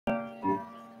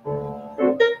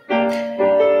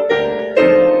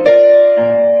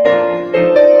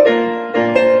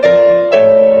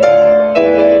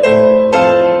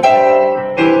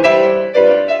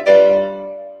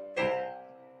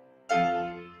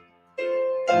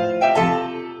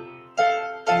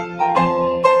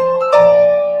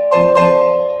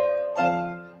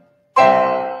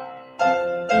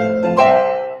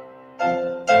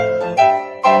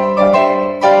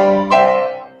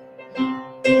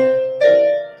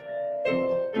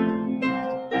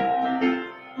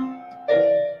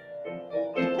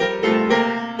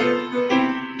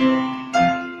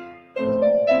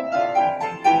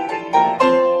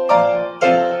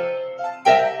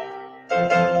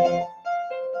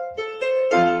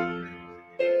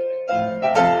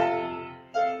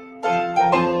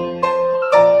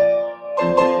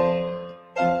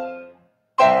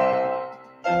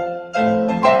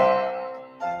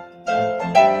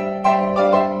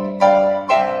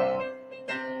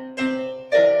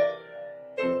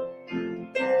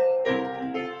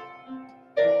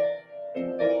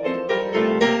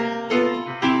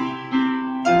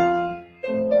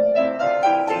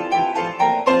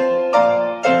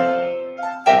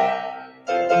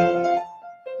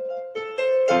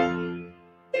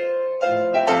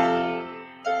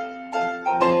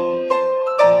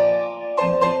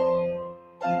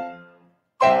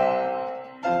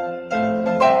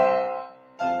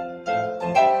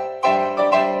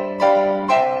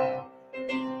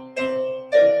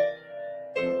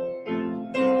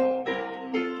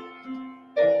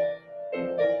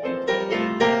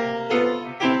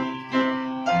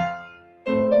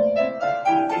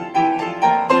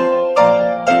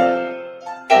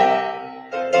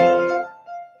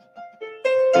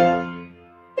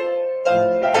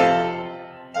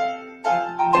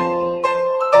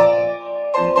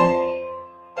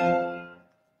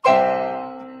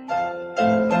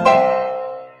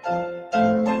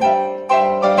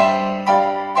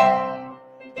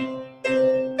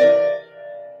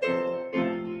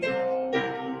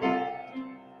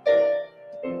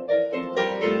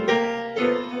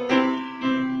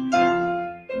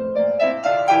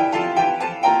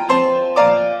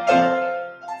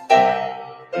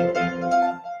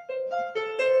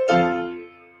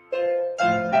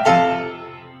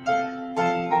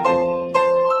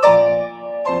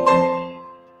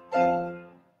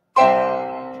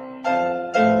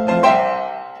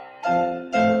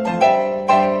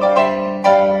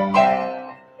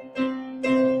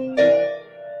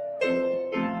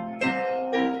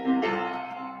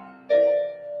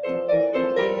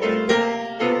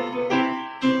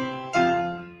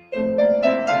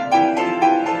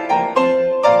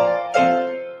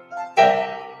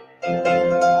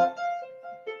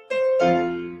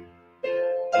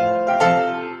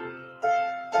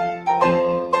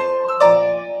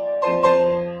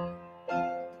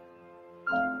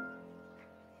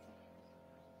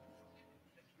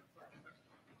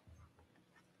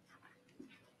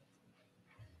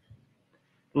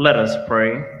Let us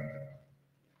pray.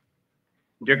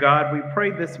 Dear God, we pray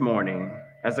this morning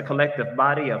as a collective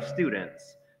body of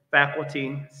students,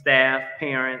 faculty, staff,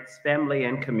 parents, family,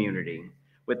 and community,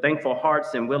 with thankful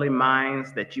hearts and willing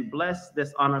minds that you bless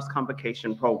this honors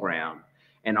convocation program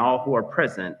and all who are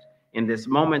present in this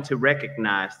moment to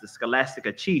recognize the scholastic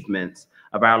achievements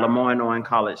of our LeMoyne-Owen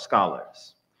College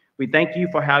scholars. We thank you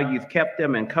for how you've kept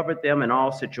them and covered them in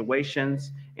all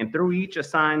situations and through each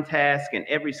assigned task and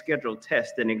every scheduled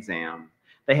test and exam.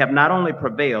 They have not only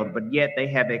prevailed, but yet they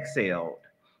have excelled.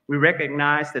 We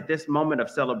recognize that this moment of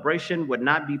celebration would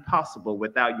not be possible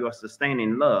without your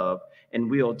sustaining love and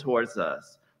will towards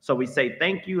us. So we say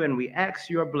thank you and we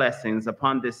ask your blessings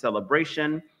upon this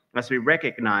celebration as we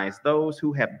recognize those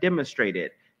who have demonstrated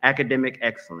academic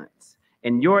excellence.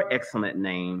 In your excellent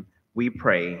name, we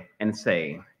pray and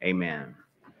say amen.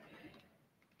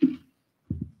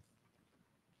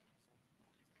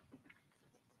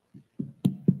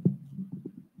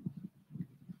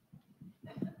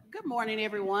 Good morning,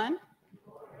 everyone.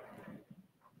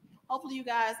 Hopefully you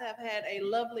guys have had a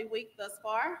lovely week thus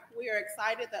far. We are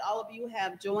excited that all of you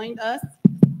have joined us.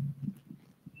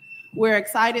 We're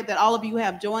excited that all of you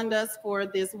have joined us for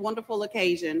this wonderful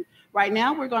occasion. Right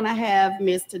now, we're going to have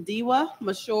Ms. Tadiwa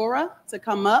Mashora to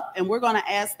come up, and we're going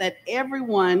to ask that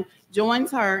everyone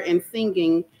joins her in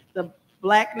singing the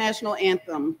Black National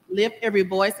Anthem. Lift every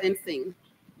voice and sing.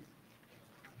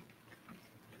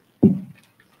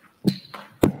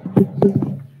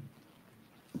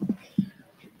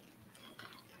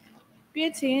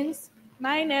 Greetings,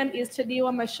 my name is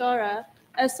Tadiwa Mashora,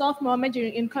 a sophomore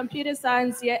majoring in computer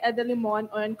science here at the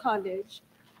LeMoyne-Owen College.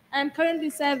 I'm currently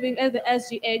serving as the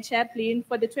SGA chaplain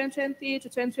for the 2023 to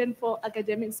 2024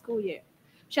 academic school year.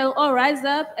 Shall all rise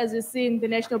up as we sing the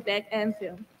National Black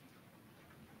Anthem?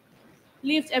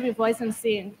 Lift every voice and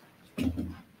sing.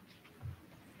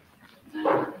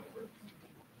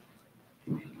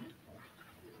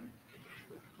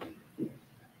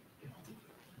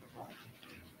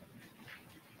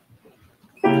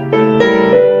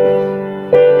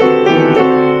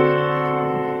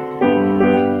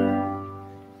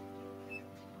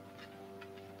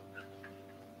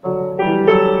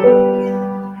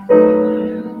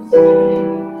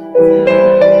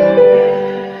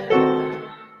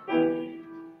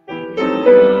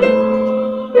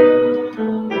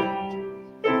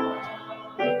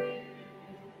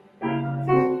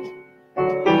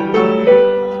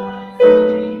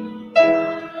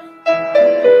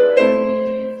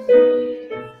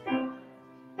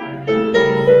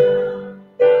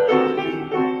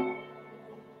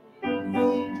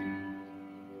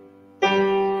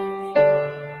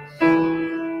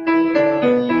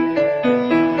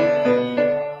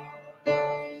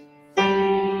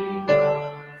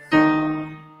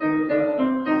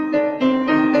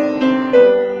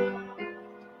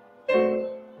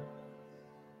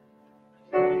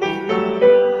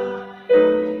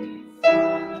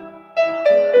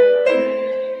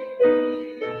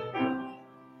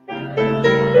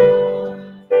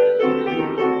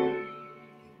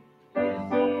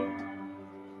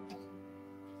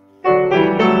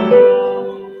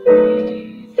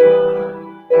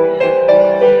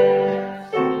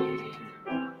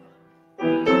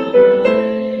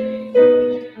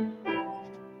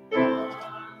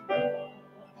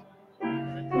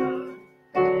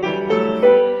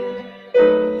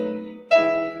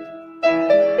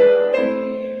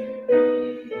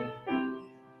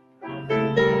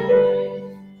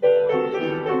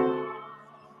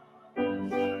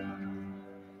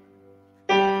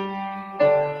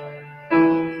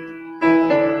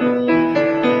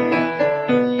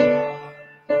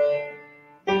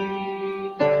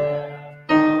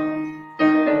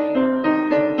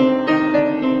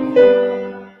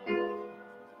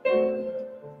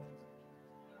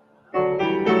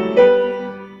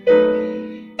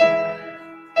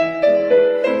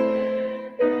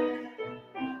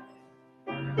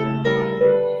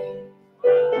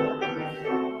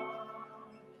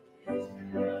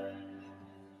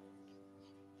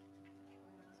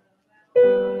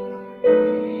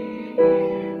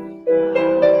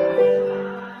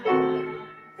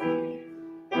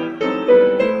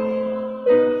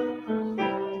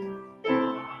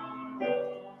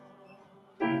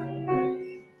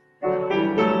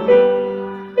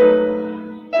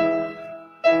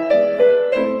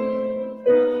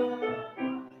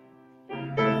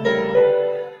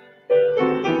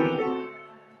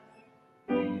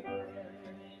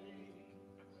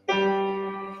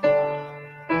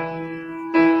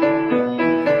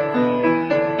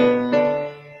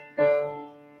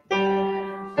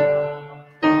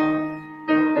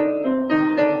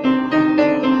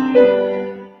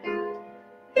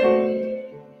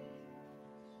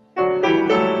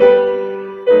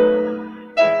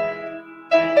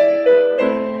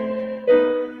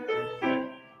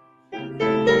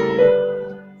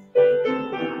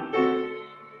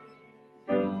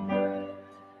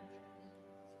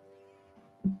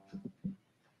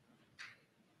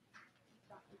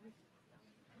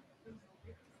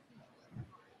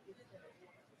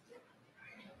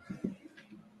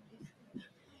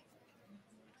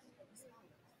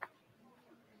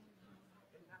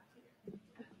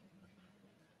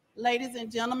 Ladies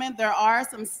and gentlemen, there are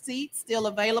some seats still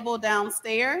available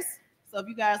downstairs. So if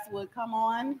you guys would come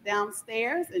on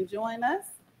downstairs and join us.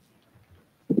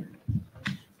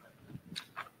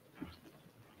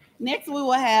 Next, we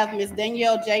will have Ms.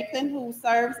 Danielle Jathan, who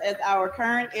serves as our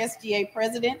current SGA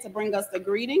president, to bring us the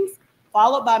greetings.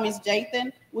 Followed by Ms.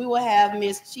 Jathan, we will have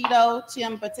Ms. Chido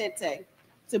Chimpatete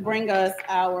to bring us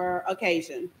our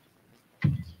occasion.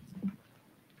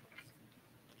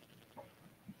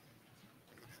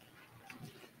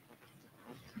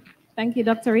 Thank you,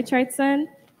 Dr. Richardson.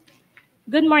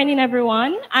 Good morning,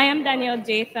 everyone. I am Danielle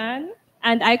Jathan,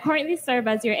 and I currently serve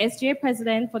as your SGA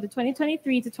president for the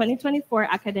 2023 to 2024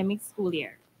 academic school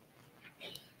year.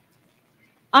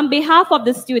 On behalf of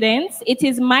the students, it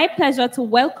is my pleasure to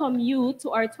welcome you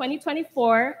to our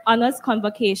 2024 Honors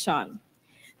Convocation.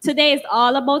 Today is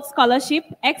all about scholarship,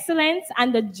 excellence,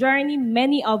 and the journey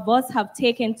many of us have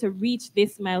taken to reach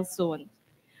this milestone.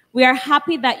 We are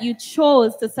happy that you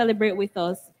chose to celebrate with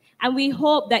us, and we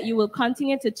hope that you will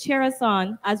continue to cheer us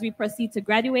on as we proceed to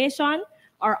graduation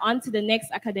or on to the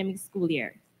next academic school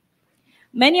year.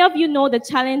 Many of you know the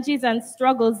challenges and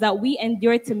struggles that we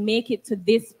endured to make it to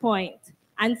this point.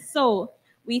 And so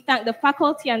we thank the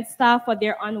faculty and staff for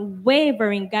their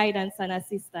unwavering guidance and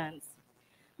assistance.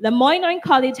 LeMoyne-Owen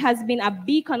College has been a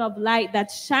beacon of light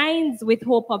that shines with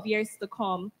hope of years to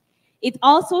come. It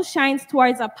also shines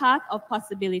towards a path of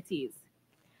possibilities.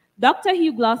 Dr.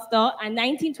 Hugh Gloucester, a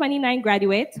 1929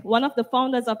 graduate, one of the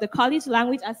founders of the College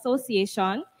Language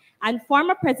Association, and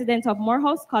former president of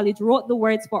Morehouse College, wrote the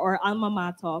words for our alma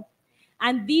mater.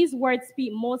 And these words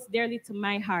speak most dearly to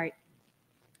my heart.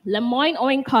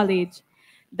 LeMoyne-Owen College,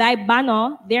 thy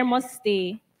banner there must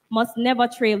stay, must never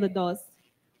trail the dust.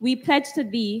 We pledge to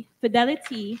thee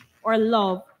fidelity or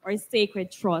love or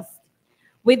sacred trust.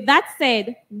 With that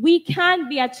said, we can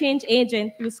be a change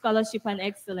agent through scholarship and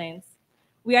excellence.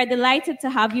 We are delighted to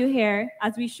have you here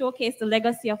as we showcase the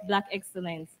legacy of Black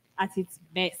excellence at its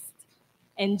best.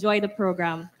 Enjoy the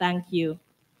program. Thank you.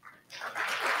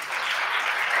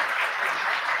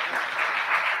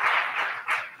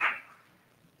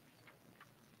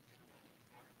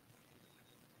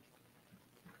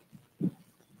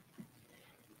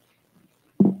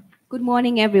 Good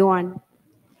morning, everyone.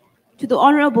 To the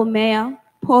Honorable Mayor,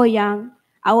 Paul Young,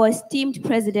 our esteemed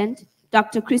President,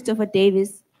 Dr. Christopher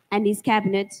Davis, and his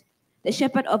cabinet, the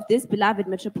shepherd of this beloved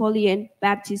Metropolitan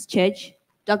Baptist Church,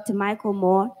 Dr. Michael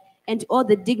Moore, and all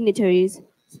the dignitaries,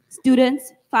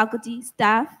 students, faculty,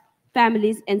 staff,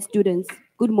 families, and students,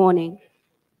 good morning.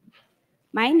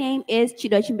 My name is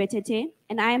Chido Chimpatete,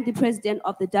 and I am the president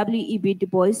of the W.E.B. Du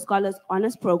Bois Scholars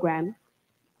Honors Program.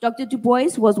 Dr. Du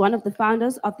Bois was one of the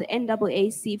founders of the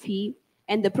NAACP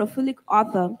and the prolific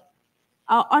author.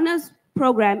 Our honors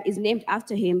program is named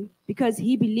after him because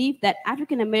he believed that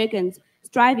African Americans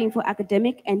striving for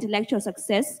academic and intellectual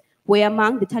success were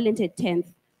among the talented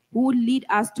 10th who would lead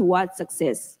us towards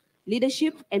success,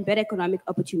 leadership, and better economic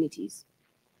opportunities.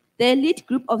 The elite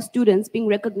group of students being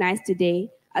recognized today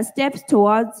are steps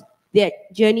towards their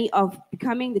journey of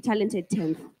becoming the talented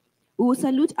 10th. We will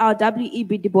salute our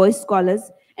W.E.B. Du Bois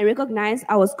scholars and recognize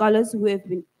our scholars who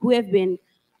have been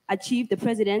achieved the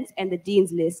president's and the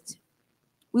dean's list.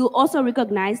 We will also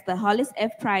recognize the Hollis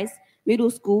F. Price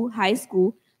Middle School, High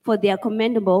School for their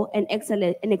commendable and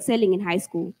excelling in high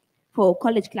school for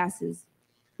college classes.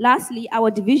 Lastly, our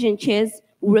division chairs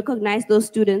will recognize those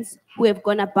students who have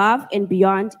gone above and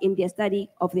beyond in their study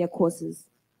of their courses.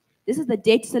 This is the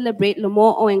day to celebrate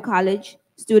LeMoyne-Owen College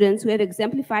students who have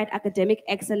exemplified academic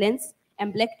excellence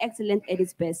and Black excellence at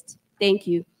its best. Thank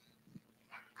you.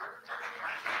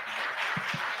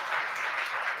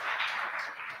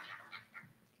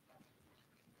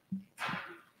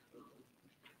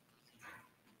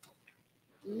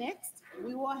 Next,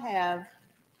 we will have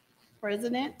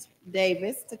President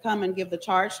Davis to come and give the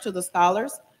charge to the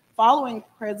scholars. Following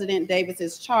President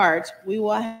Davis's charge, we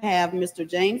will have Mr.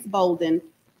 James Bolden,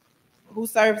 who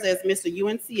serves as Mr.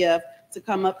 UNCF, to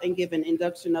come up and give an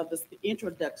introduction of the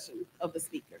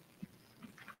speaker.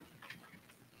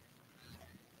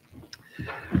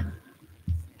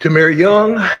 To Mayor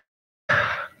Young,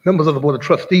 members of the Board of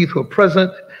Trustees who are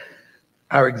present,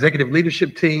 our executive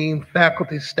leadership team,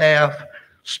 faculty, staff,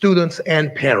 students,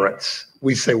 and parents,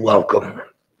 we say welcome.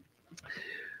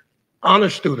 Honor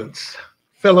students,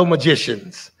 fellow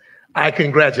magicians, I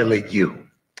congratulate you.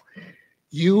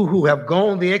 You who have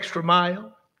gone the extra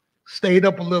mile, stayed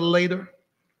up a little later,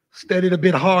 studied a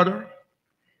bit harder,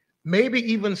 maybe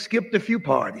even skipped a few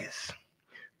parties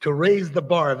to raise the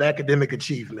bar of academic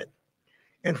achievement.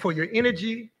 And for your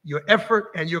energy, your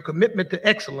effort, and your commitment to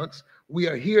excellence, we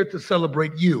are here to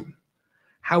celebrate you.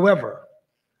 However,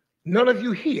 None of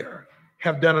you here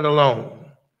have done it alone.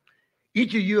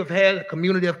 Each of you have had a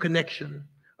community of connection,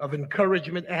 of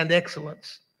encouragement and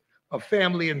excellence, of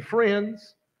family and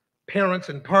friends, parents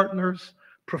and partners,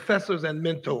 professors and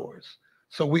mentors.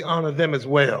 So we honor them as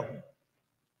well.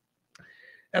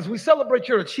 As we celebrate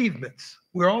your achievements,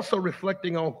 we're also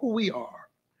reflecting on who we are,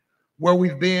 where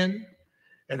we've been,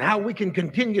 and how we can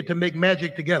continue to make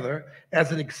magic together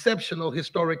as an exceptional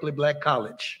historically Black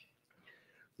college.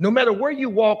 No matter where you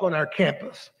walk on our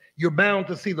campus, you're bound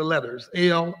to see the letters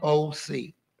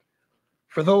LOC.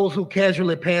 For those who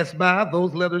casually pass by,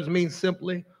 those letters mean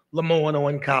simply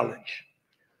LeMoyne-Owen College.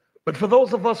 But for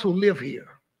those of us who live here,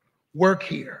 work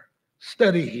here,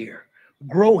 study here,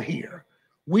 grow here,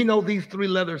 we know these three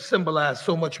letters symbolize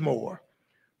so much more.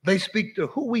 They speak to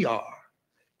who we are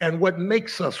and what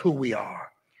makes us who we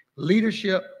are: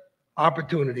 leadership,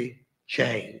 opportunity,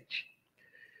 change.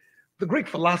 The Greek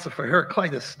philosopher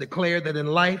Heraclitus declared that in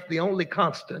life, the only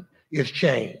constant is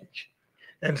change.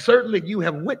 And certainly you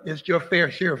have witnessed your fair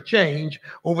share of change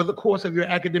over the course of your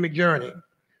academic journey.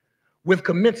 With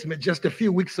commencement just a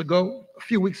few weeks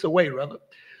away,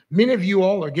 many of you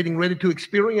all are getting ready to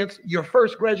experience your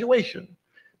first graduation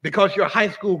because your high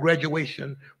school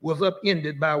graduation was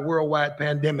upended by a worldwide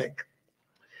pandemic.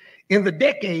 In the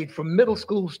decade from middle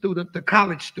school student to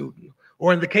college student,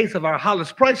 or in the case of our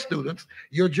Hollis Price students,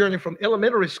 your journey from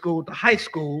elementary school to high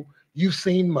school, you've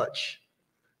seen much.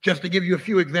 Just to give you a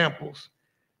few examples,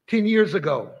 10 years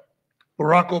ago,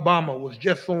 Barack Obama was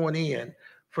just sworn in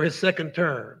for his second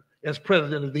term as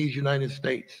president of these United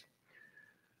States.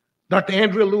 Dr.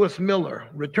 Andrea Lewis Miller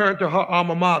returned to her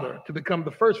alma mater to become the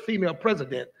first female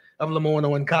president of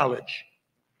LeMoyne-Owen College.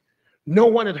 No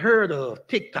one had heard of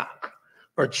TikTok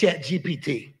or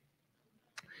ChatGPT.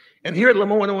 And here at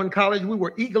LeMoyne-Owen College, we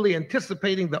were eagerly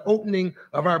anticipating the opening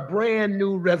of our brand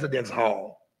new residence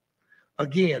hall.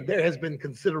 Again, there has been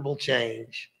considerable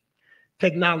change.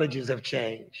 Technologies have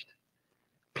changed.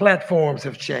 Platforms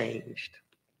have changed.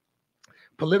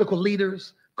 Political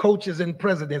leaders, coaches, and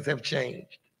presidents have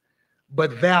changed,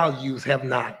 but values have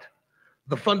not.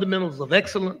 The fundamentals of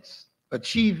excellence,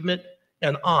 achievement,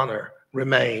 and honor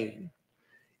remain.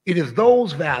 It is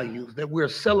those values that we're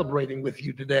celebrating with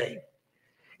you today.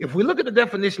 If we look at the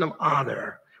definition of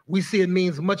honor, we see it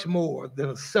means much more than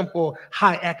a simple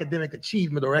high academic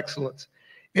achievement or excellence.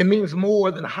 It means more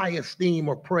than high esteem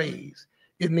or praise.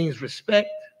 It means respect,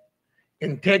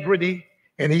 integrity,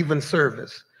 and even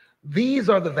service. These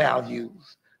are the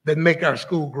values that make our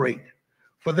school great.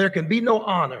 For there can be no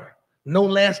honor, no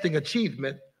lasting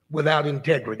achievement without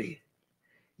integrity.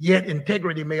 Yet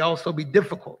integrity may also be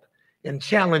difficult and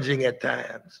challenging at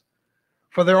times.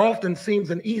 For there often seems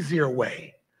an easier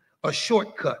way, a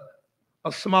shortcut,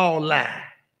 a small lie,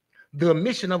 the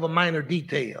omission of a minor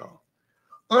detail,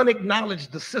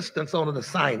 unacknowledged assistance on an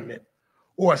assignment,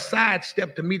 or a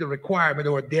sidestep to meet a requirement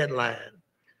or a deadline.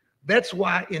 That's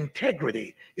why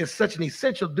integrity is such an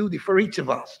essential duty for each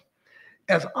of us.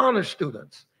 As honor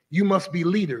students, you must be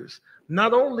leaders,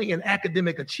 not only in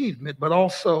academic achievement, but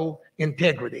also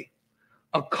integrity.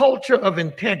 A culture of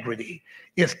integrity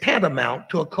is tantamount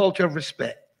to a culture of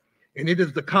respect. And it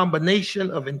is the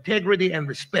combination of integrity and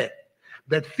respect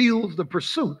that fuels the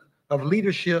pursuit of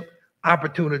leadership,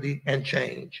 opportunity, and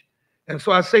change. And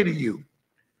so I say to you,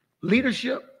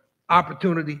 leadership,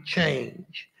 opportunity,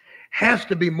 change has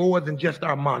to be more than just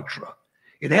our mantra.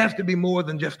 It has to be more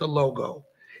than just a logo.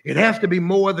 It has to be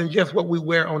more than just what we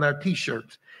wear on our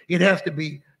t-shirts. It has to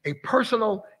be a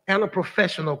personal and a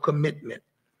professional commitment.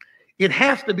 It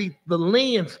has to be the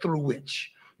lens through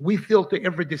which we filter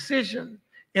every decision,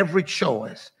 every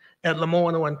choice at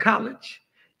LeMoyne-Owen College,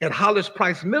 at Hollis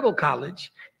Price Middle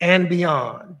College, and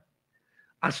beyond.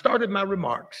 I started my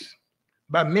remarks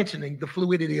by mentioning the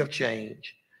fluidity of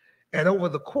change. And over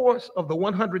the course of the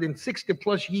 160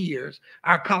 plus years,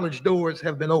 our college doors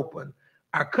have been open.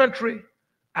 Our country,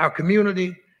 our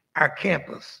community, our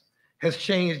campus has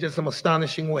changed in some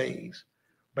astonishing ways.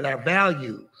 But our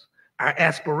values, our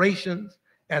aspirations,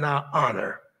 and our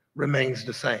honor remains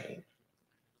the same.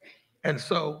 And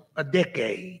so a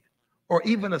decade or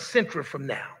even a century from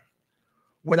now,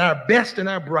 when our best and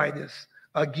our brightest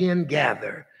again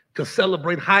gather to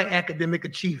celebrate high academic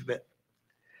achievement,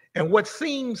 and what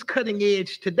seems cutting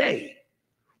edge today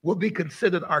will be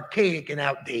considered archaic and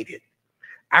outdated,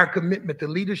 our commitment to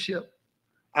leadership,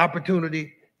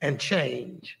 opportunity, and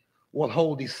change will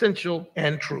hold essential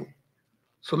and true.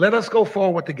 So let us go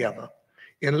forward together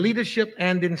in leadership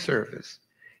and in service,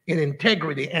 in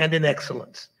integrity and in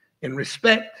excellence, in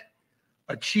respect,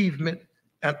 achievement,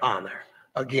 and honor.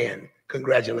 Again,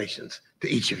 congratulations to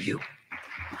each of you.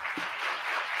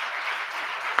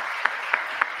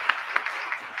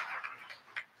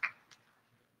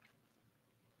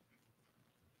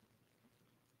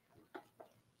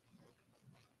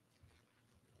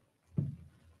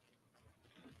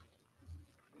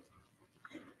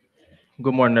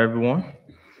 Good morning, everyone.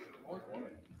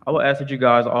 I will ask that you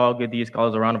guys all give these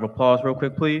scholars a round of applause real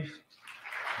quick, please.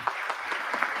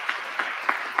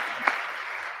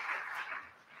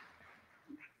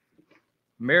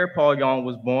 Mayor Paul Young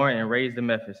was born and raised in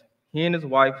Memphis. He and his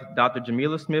wife, Dr.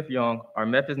 Jamila Smith Young, are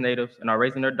Memphis natives and are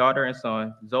raising their daughter and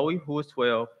son, Zoe, who is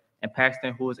 12, and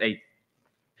Paxton, who is 8.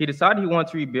 He decided he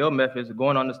wanted to rebuild Memphis,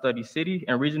 going on to study city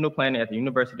and regional planning at the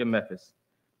University of Memphis.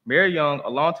 Mayor Young, a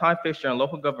longtime fixture in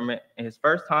local government and his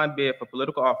first time bid for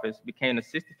political office, became the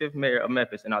 65th mayor of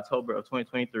Memphis in October of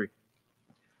 2023.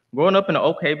 Growing up in the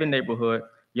Oak Haven neighborhood,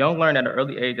 Young learned at an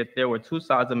early age that there were two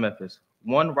sides of Memphis,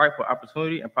 one ripe for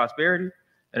opportunity and prosperity,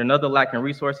 and another lacking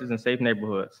resources and safe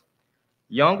neighborhoods.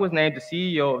 Young was named the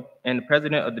CEO and the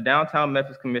president of the Downtown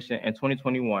Memphis Commission in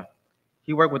 2021.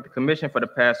 He worked with the commission for the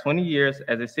past 20 years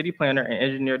as a city planner and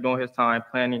engineer during his time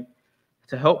planning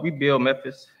to help rebuild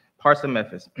parts of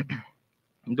Memphis.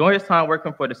 During his time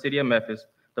working for the city of Memphis,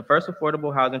 the first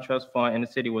affordable housing trust fund in the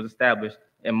city was established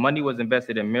and money was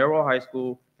invested in Merrill High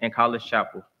School and College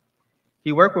Chapel.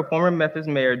 He worked with former Memphis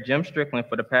Mayor Jim Strickland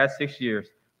for the past 6 years,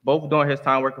 both during his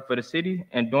time working for the city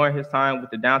and during his time with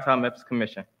the Downtown Memphis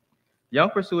Commission. Young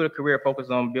pursued a career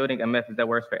focused on building a Memphis that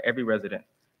works for every resident.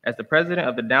 As the president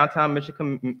of the Downtown Memphis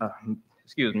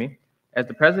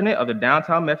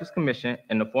Commission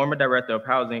and the former director of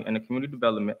housing and community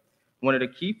development, one of the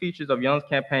key features of Young's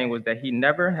campaign was that he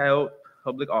never held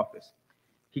public office.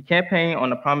 He campaigned on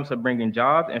the promise of bringing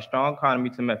jobs and strong economy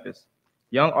to Memphis.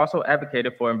 Young also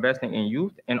advocated for investing in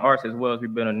youth and arts as well as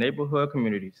rebuilding neighborhood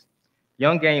communities.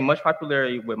 Young gained much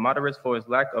popularity with moderates for his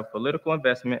lack of political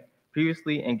investment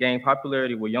previously and gained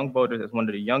popularity with young voters as one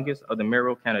of the youngest of the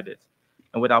mayoral candidates.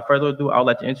 And without further ado, I'd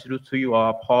like to introduce to you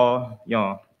all Paul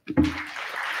Young.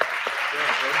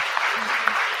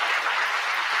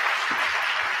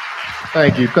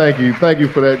 Thank you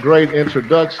for that great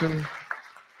introduction.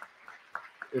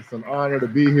 It's an honor to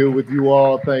be here with you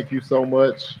all. Thank you so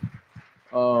much.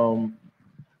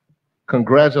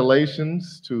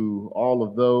 Congratulations to all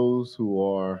of those who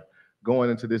are going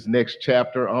into this next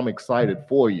chapter. I'm excited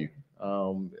for you.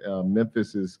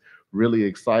 Memphis is really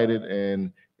excited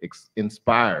and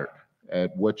inspired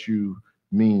at what you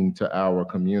mean to our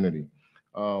community.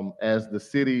 As the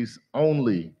city's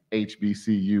only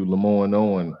HBCU,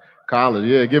 LeMoyne-Owen College.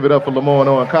 Yeah, give it up for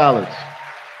LeMoyne-Owen College,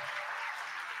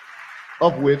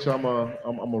 of which I'm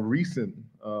a recent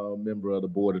member of the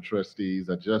Board of Trustees.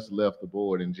 I just left the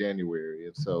board in January,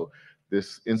 and so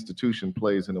this institution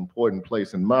plays an important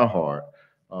place in my heart,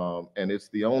 and it's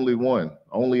the only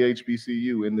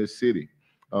HBCU in this city,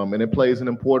 and it plays an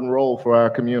important role for our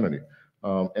community.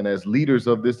 And as leaders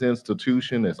of this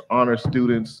institution, as honor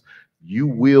students, you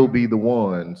will be the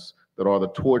ones that are the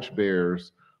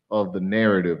torchbearers of the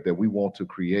narrative that we want to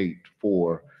create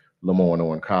for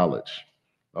LeMoyne-Owen College.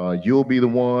 You'll be the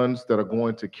ones that are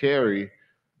going to carry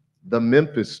the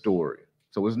Memphis story.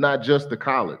 So it's not just the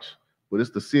college, but it's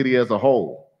the city as a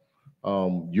whole.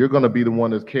 You're going to be the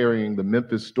one that's carrying the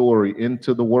Memphis story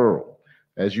into the world.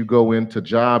 As you go into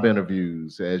job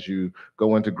interviews, as you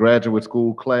go into graduate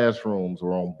school classrooms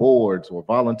or on boards or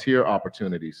volunteer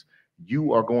opportunities,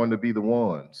 you are going to be the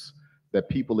ones that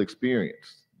people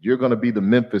experience. You're going to be the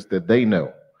Memphis that they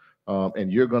know,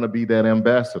 and you're going to be that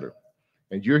ambassador.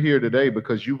 And you're here today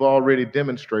because you've already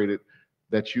demonstrated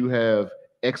that you have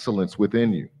excellence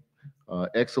within you,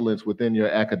 excellence within your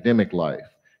academic life.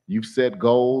 You've set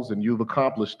goals and you've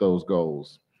accomplished those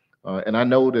goals. And I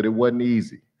know that it wasn't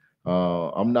easy.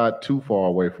 I'm not too far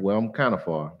away from, well, I'm kind of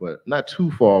far, but not too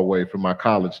far away from my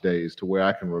college days to where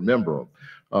I can remember them.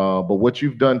 But what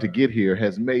you've done to get here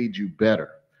has made you better.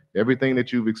 Everything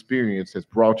that you've experienced has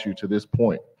brought you to this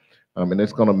point. And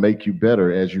it's going to make you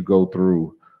better as you go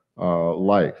through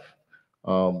life.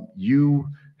 You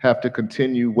have to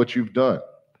continue what you've done.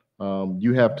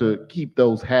 You have to keep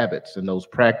those habits and those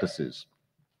practices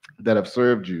that have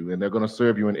served you, and they're going to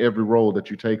serve you in every role that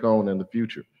you take on in the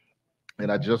future.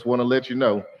 And I just want to let you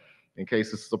know, in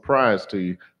case it's a surprise to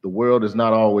you, the world is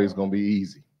not always going to be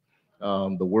easy.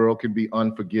 The world can be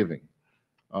unforgiving,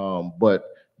 but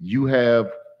you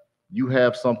have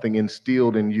something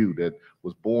instilled in you that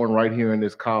was born right here in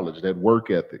this college, that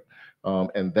work ethic,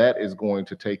 and that is going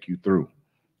to take you through.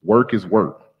 Work is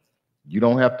work. You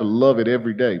don't have to love it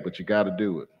every day, but you got to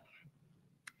do it.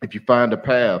 If you find a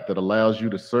path that allows you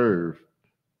to serve,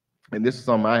 and this is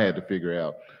something I had to figure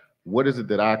out, what is it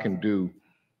that I can do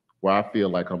where I feel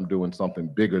like I'm doing something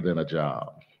bigger than a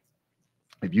job?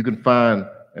 If you can find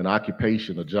an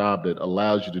occupation, a job that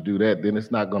allows you to do that, then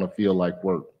it's not going to feel like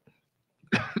work.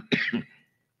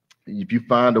 If you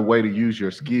find a way to use your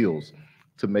skills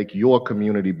to make your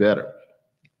community better,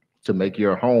 to make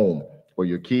your home for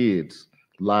your kids'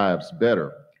 lives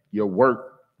better, your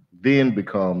work then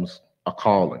becomes a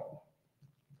calling.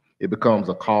 It becomes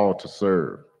a call to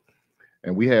serve.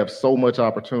 And we have so much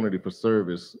opportunity for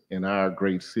service in our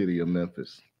great city of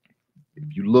Memphis.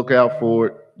 If you look out for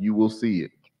it, you will see it.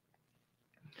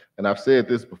 And I've said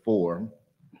this before,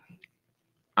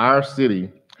 our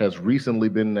city has recently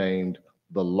been named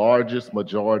the largest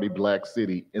majority Black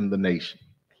city in the nation.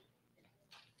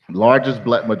 Largest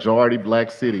majority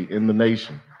Black city in the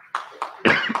nation.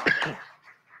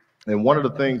 And one of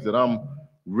the things that I'm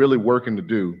really working to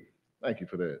do, thank you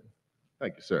for that.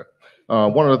 Thank you, sir.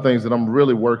 One of the things that I'm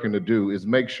really working to do is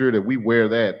make sure that we wear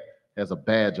that as a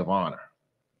badge of honor.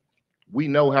 We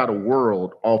know how the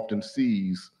world often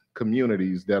sees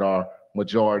communities that are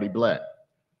majority Black.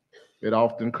 It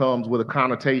often comes with a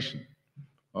connotation.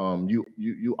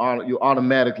 You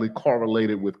automatically correlate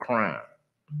it with crime,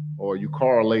 or you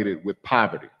correlate it with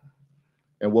poverty.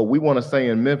 And what we want to say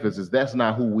in Memphis is that's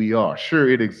not who we are. Sure,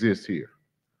 it exists here,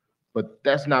 but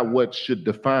that's not what should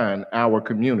define our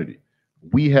community.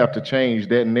 We have to change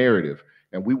that narrative,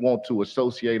 and we want to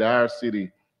associate our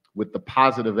city with the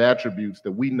positive attributes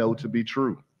that we know to be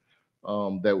true,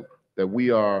 that we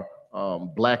are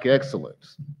Black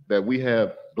excellence, that we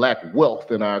have Black wealth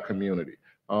in our community,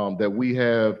 that we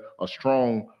have a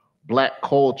strong Black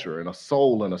culture and a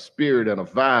soul and a spirit and a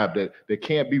vibe that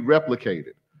can't be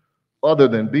replicated other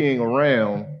than being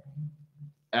around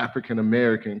African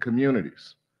American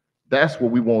communities. That's what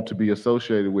we want to be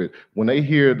associated with. When they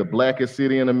hear the Blackest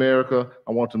city in America,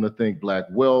 I want them to think Black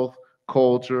wealth,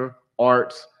 culture,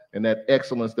 arts, and that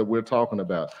excellence that we're talking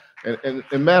about. And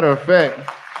matter of fact,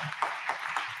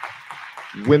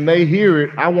 when they hear it,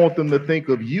 I want them to think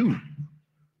of you,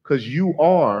 because you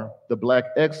are the Black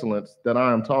excellence that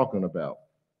I am talking about.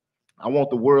 I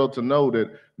want the world to know that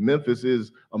Memphis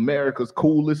is America's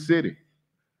coolest city,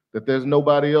 that there's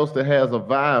nobody else that has a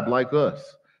vibe like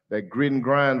us, that grit and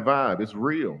grind vibe. It's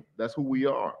real. That's who we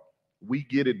are. We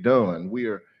get it done. We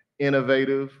are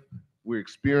innovative. We're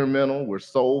experimental. We're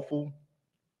soulful.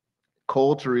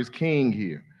 Culture is king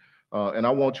here. And I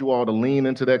want you all to lean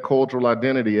into that cultural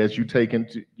identity as you take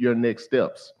into your next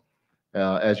steps,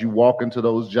 as you walk into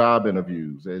those job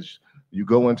interviews, as you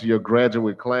go into your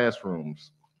graduate classrooms.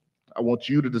 I want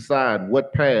you to decide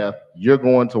what path you're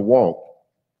going to walk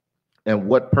and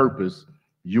what purpose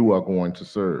you are going to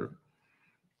serve.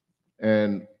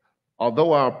 And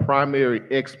although our primary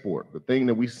export, the thing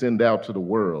that we send out to the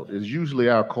world, is usually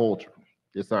our culture,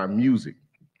 it's our music,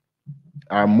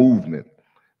 our movement,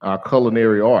 our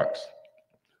culinary arts,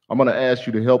 I'm going to ask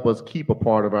you to help us keep a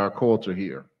part of our culture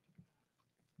here.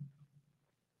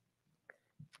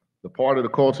 The part of the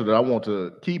culture that I want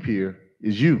to keep here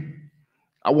is you.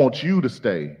 I want you to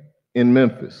stay in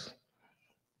Memphis.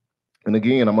 And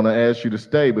again, I'm going to ask you to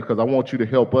stay because I want you to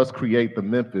help us create the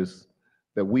Memphis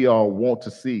that we all want to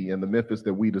see and the Memphis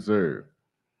that we deserve.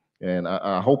 And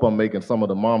I hope I'm making some of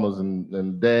the mamas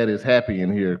and daddies happy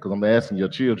in here, because I'm asking your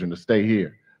children to stay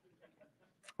here.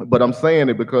 But I'm saying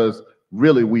it because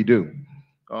really we do.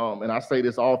 And I say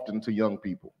this often to young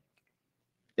people.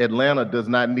 Atlanta does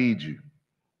not need you.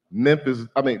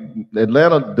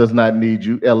 Atlanta does not need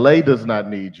you. LA does not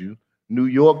need you. New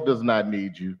York does not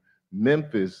need you.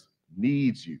 Memphis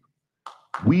needs you.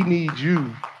 We need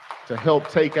you to help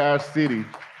take our city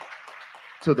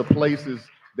to the places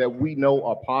that we know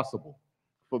are possible.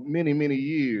 For many, many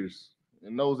years,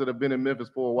 and those that have been in Memphis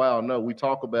for a while know, we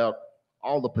talk about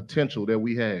all the potential that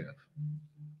we have,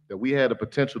 that we had the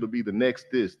potential to be the next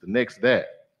this, the next that.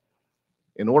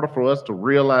 In order for us to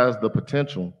realize the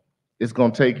potential, it's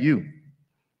going to take you.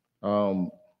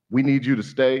 We need you to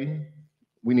stay.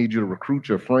 We need you to recruit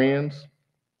your friends.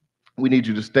 We need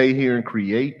you to stay here and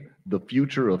create the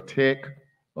future of tech,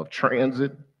 of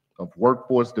transit, of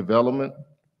workforce development,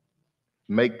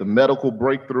 make the medical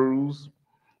breakthroughs,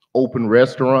 open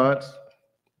restaurants,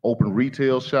 open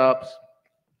retail shops.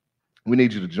 We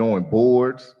need you to join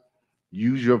boards,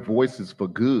 use your voices for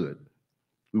good.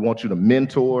 We want you to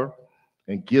mentor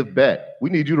and give back.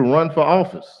 We need you to run for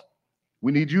office.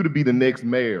 We need you to be the next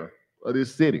mayor of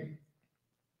this city.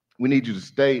 We need you to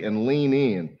stay and lean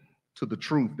in to the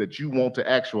truth that you want to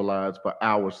actualize for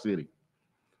our city.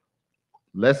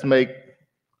 Let's make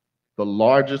the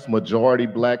largest majority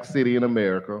Black city in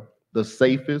America the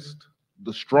safest,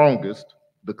 the strongest,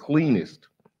 the cleanest,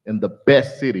 and the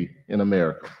best city in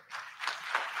America.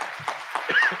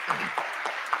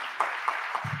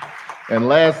 And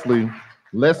lastly,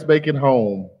 let's make it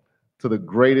home to the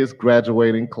greatest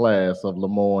graduating class of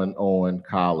LeMoyne-Owen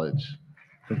College.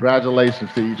 Congratulations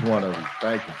to each one of you.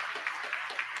 Thank you.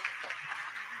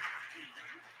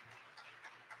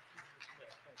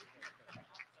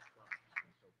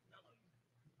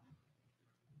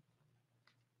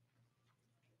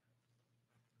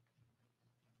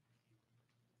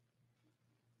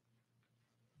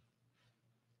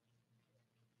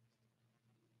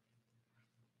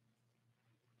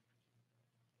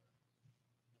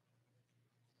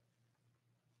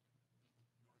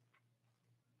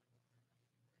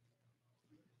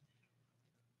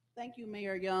 Thank you,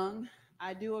 Mayor Young.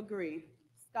 I do agree.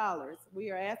 Scholars,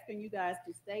 we are asking you guys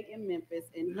to stay in Memphis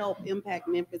and help impact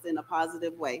Memphis in a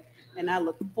positive way. And I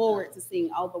look forward to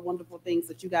seeing all the wonderful things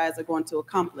that you guys are going to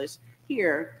accomplish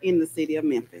here in the city of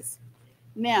Memphis.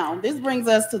 Now, this brings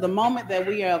us to the moment that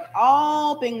we have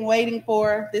all been waiting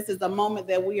for. This is a moment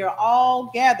that we are all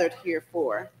gathered here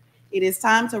for. It is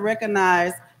time to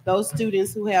recognize those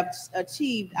students who have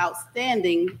achieved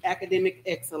outstanding academic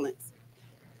excellence.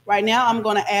 Right now, I'm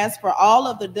going to ask for all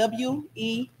of the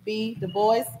W.E.B. Du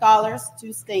Bois scholars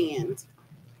to stand.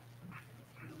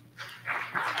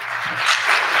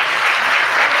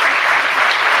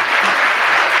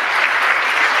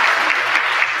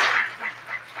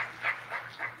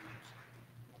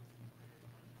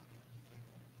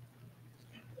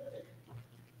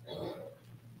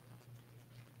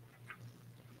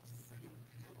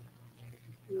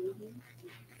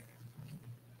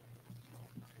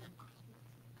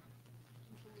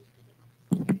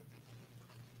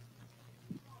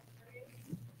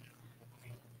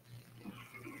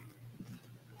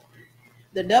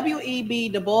 The W.E.B.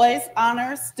 Du Bois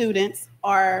Honors students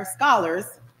or scholars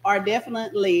are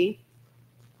definitely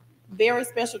very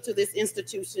special to this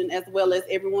institution, as well as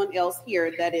everyone else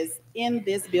here that is in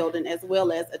this building, as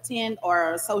well as attend or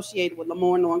are associated with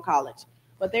LeMoyne-Owen College.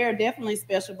 But they are definitely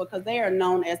special because they are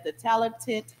known as the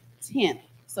talented 10th.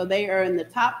 So they are in the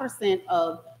top %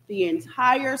 of the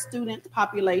entire student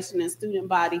population and student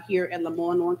body here at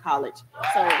LeMoyne-Owen College.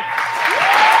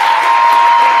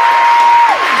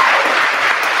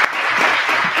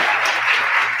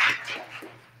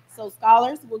 So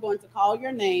scholars, we're going to call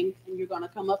your name and you're going to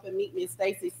come up and meet Miss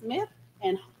Stacy Smith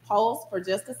and pose for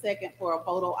just a second for a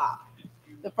photo op.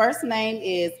 The first name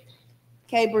is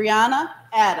Kabriana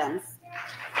Adams.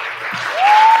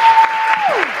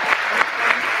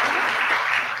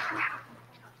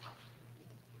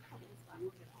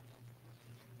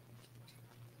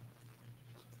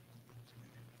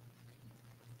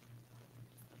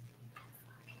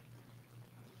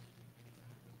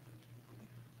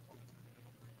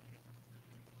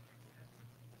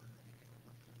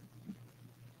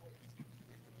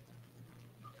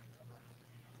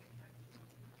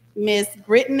 Miss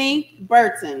Brittany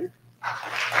Burton.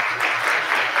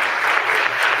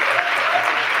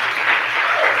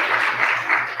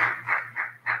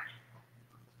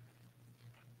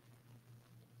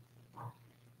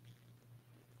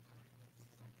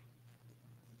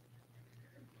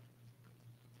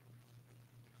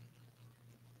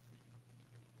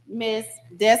 Miss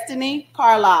Destiny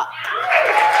Carlock.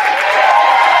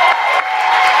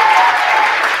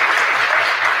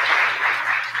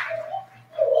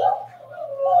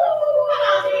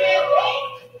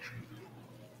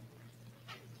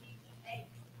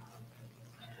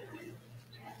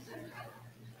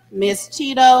 Miss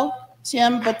Cheeto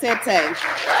Chimbatete.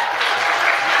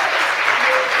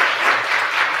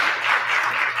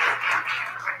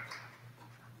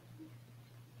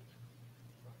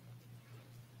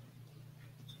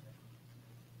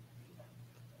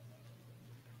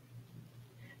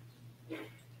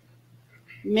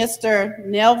 Mr.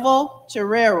 Neville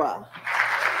Chirera.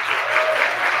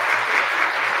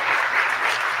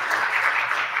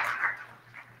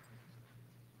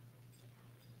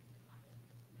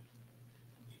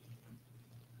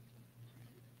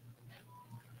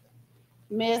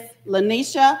 Miss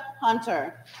Lanisha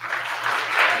Hunter.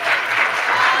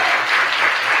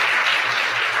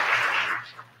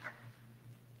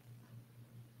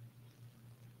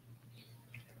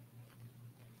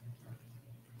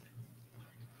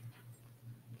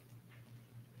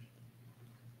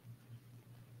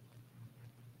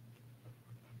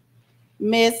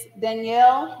 Miss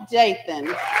Danielle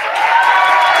Jathan.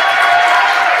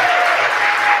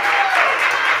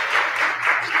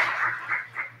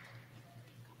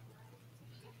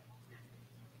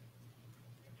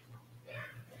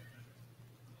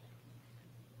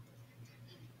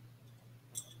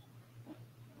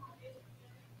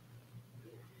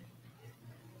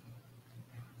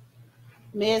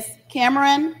 Miss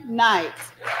Cameron Knight.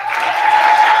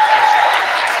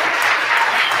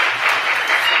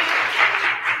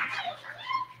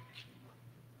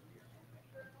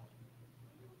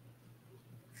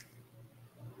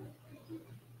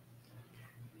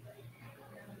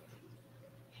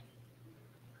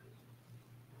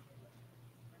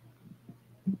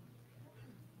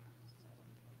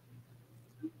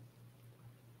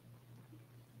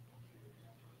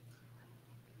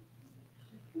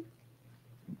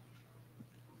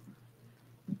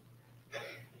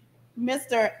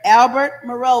 Mr. Albert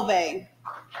Morove.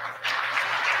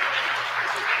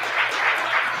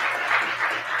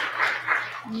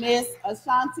 Miss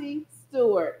Ashanti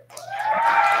Stewart.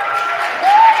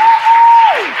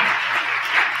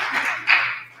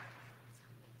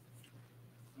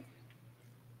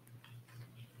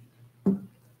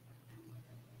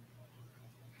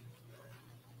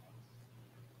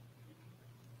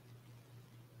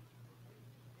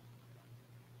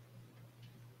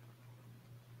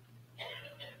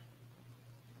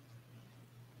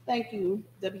 Thank you,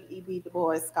 W.E.B. Du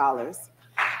Bois Scholars.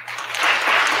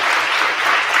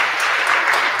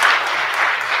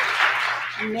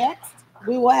 Next,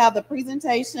 we will have the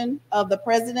presentation of the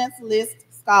President's List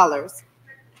Scholars.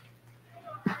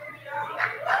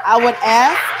 I would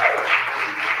ask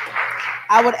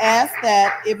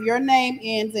that if your name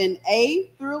ends in A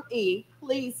through E,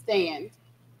 please stand.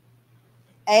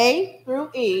 A through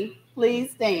E,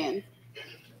 please stand.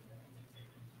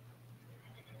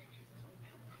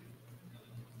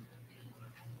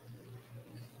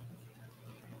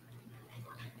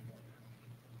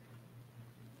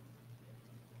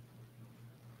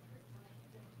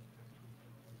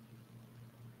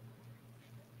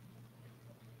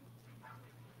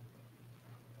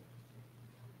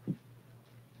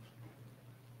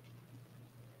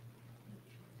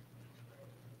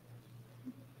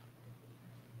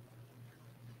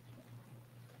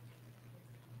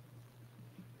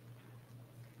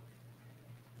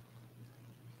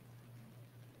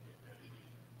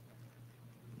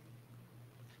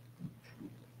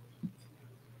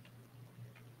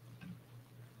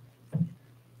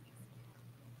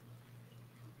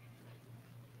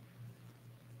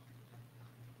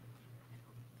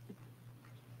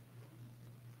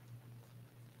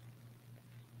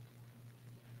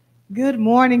 Good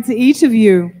morning to each of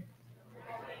you.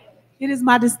 It is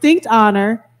my distinct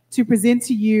honor to present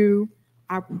to you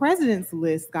our President's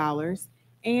List Scholars,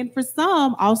 and for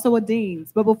some, also a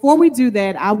Dean's. But before we do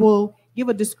that, I will give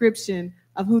a description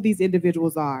of who these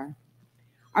individuals are.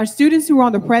 Our students who are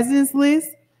on the President's List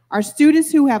are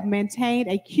students who have maintained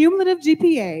a cumulative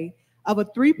GPA of a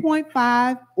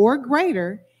 3.5 or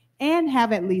greater and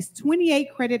have at least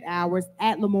 28 credit hours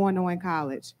at LeMoyne-Owen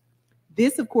College.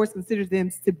 This, of course, considers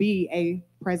them to be a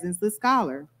President's List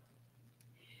Scholar.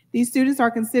 These students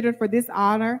are considered for this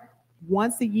honor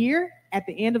once a year at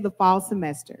the end of the fall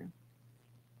semester.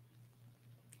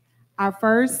 Our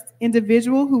first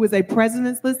individual who is a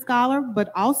President's List Scholar,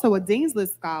 but also a Dean's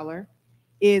List Scholar,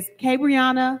 is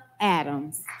Cabriana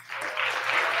Adams.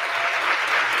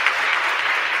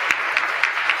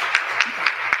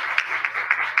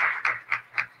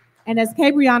 And as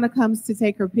Cabriana comes to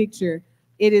take her picture,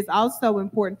 it is also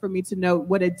important for me to note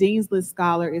what a Dean's List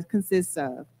Scholar consists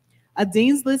of. A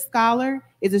Dean's List Scholar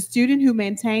is a student who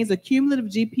maintains a cumulative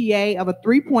GPA of a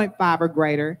 3.5 or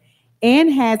greater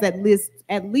and has at least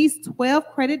 12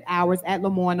 credit hours at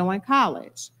LeMoyne-Owen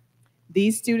College.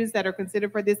 These students that are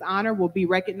considered for this honor will be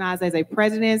recognized as a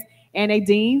president's and a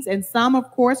dean's, and some, of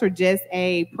course, are just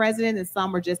a president and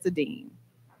some are just a dean.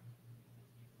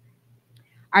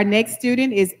 Our next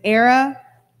student is Era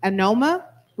Anoma,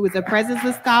 who is a President's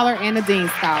List Scholar and a Dean's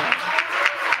Scholar.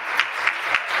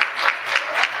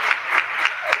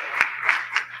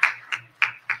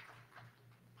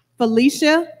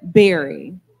 Felicia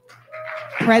Berry,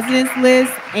 President's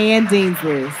List and Dean's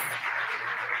List.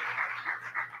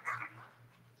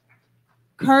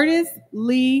 Curtis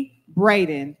Lee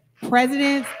Braden,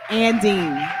 President and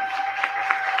Dean.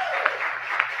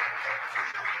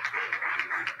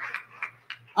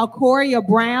 Acoria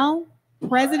Brown,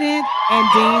 President and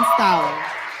Dean Scholar.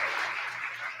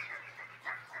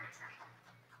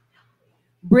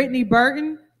 Brittany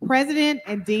Burton, President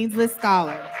and Dean's List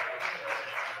Scholar.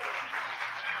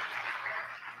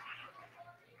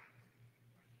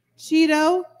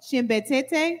 Chido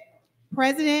Chimbetete,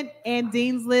 President and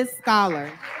Dean's List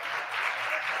Scholar.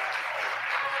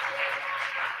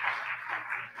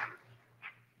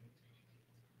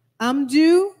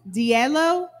 Amju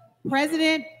Diallo,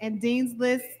 President and Dean's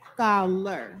List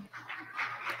Scholar.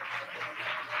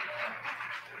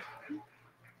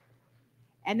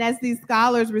 And as these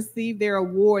scholars receive their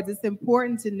awards, it's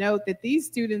important to note that these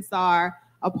students are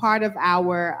a part of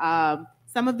our,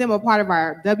 some of them are part of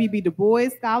our W.B. Du Bois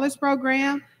Scholars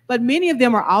Program, but many of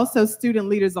them are also student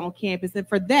leaders on campus, and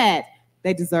for that,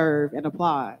 they deserve an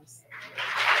applause.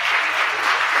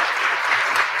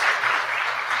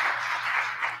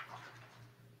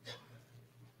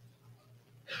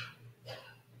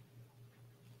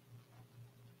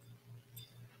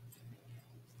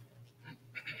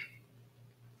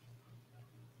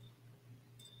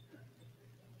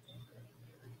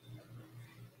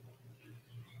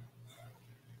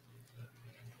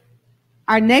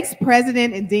 Our next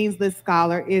President and Dean's List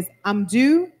Scholar is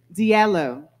Amju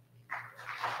Diallo.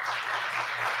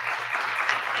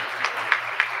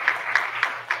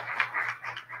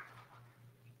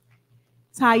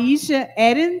 Taisha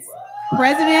Edens,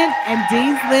 President and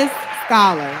Dean's List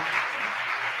Scholar.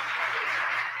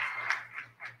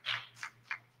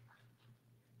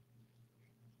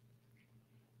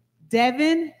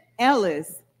 Devin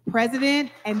Ellis,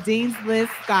 President and Dean's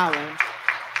List Scholar.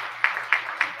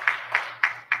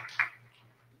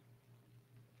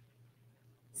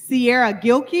 Sierra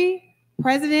Gilkey,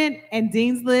 President and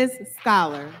Dean's List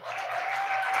Scholar.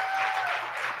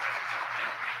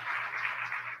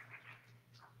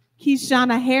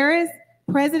 Keshana Harris,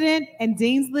 President and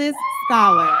Dean's List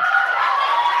Scholar.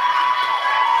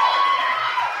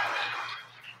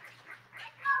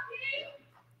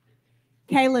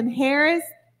 Kaylin Harris,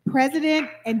 President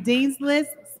and Dean's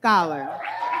List Scholar.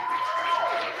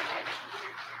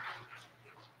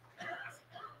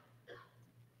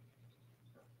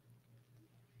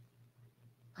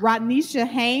 Rodnisha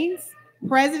Haynes,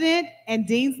 President and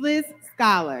Dean's List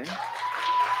Scholar.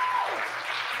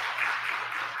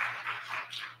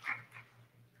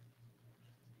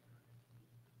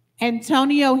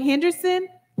 Antonio Henderson,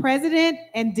 President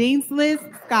and Dean's List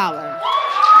Scholar.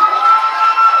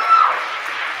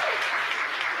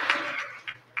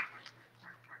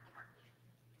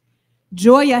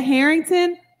 Joya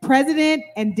Harrington, President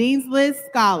and Dean's List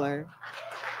Scholar.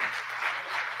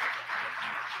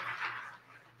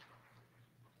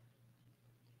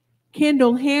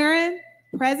 Kendall Heron,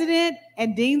 President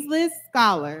and Dean's List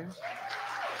Scholar.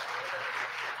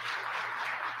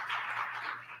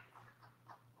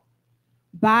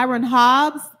 Byron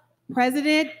Hobbs,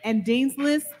 President and Dean's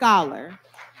List Scholar.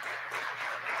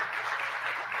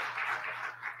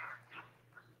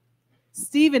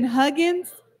 Stephen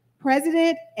Huggins,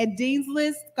 President and Dean's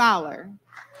List Scholar.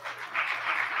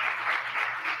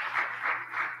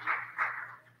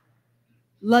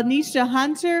 Lanisha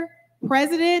Hunter,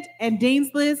 President and Dean's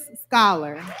List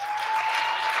Scholar.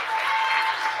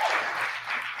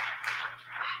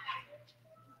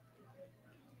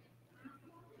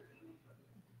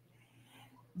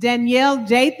 Danielle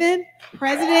Jathan,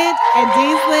 President and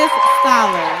Dean's List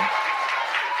Scholar.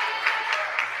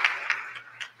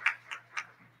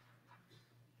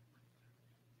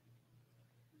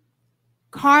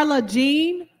 Carla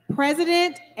Jean,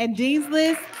 President and Dean's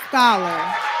List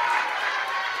Scholar.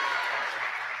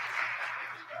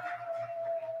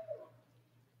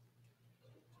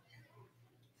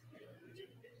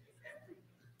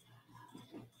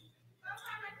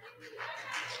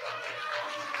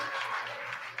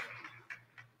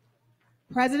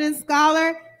 President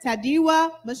Scholar,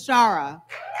 Tadiwa Mashara.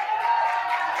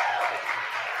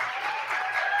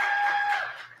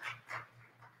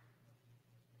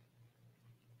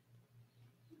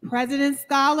 President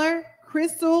Scholar,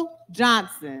 Crystal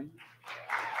Johnson.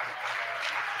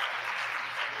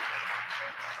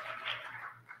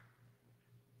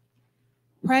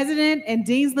 President and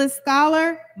Dean's List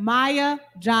Scholar, Maya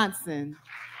Johnson.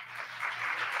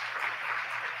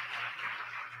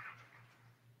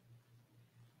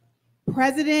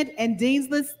 President and Dean's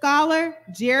List Scholar,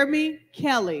 Jeremy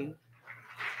Kelly.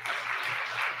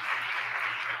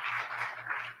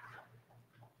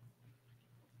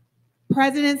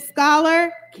 President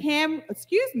Scholar,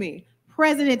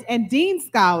 President and Dean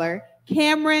Scholar,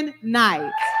 Cameron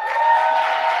Knight.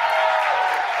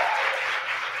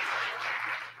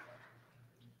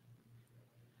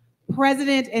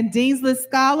 President and Dean's List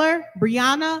Scholar,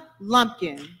 Brianna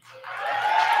Lumpkin.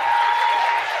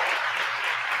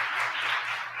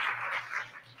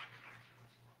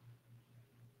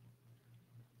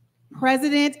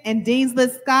 President and Dean's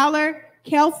List Scholar,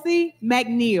 Kelsey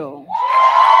McNeil.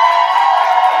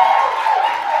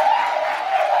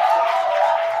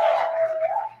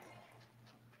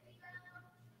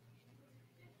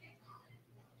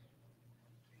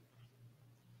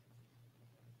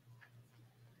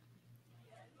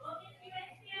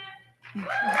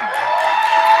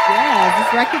 Yes,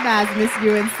 just recognize Miss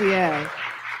UNCL.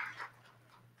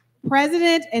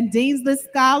 President and Dean's List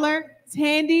Scholar,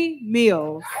 Tandy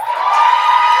Mills.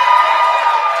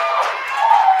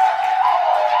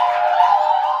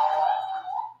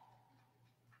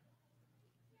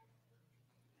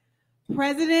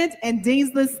 President and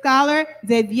Dean's List Scholar,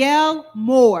 Davielle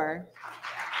Moore.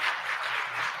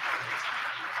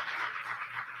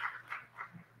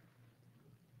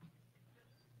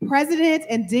 President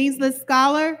and Dean's List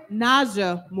Scholar,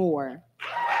 Naja Moore.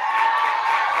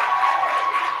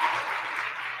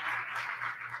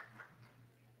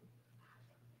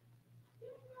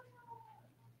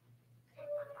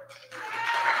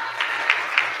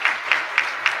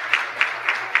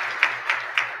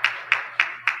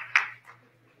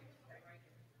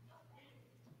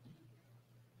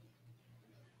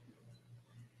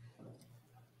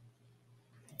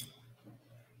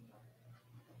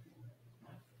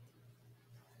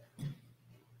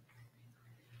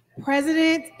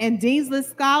 President and Dean's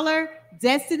List Scholar,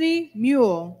 Destiny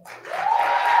Mule.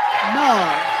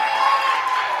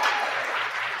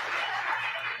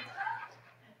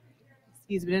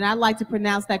 Excuse me, and I'd like to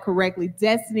pronounce that correctly,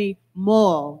 Destiny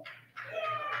Mull.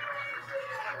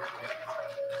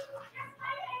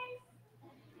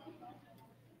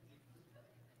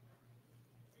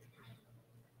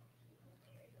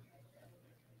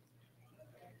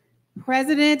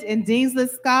 President and Dean's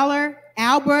List Scholar,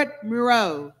 Albert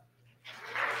Moreau.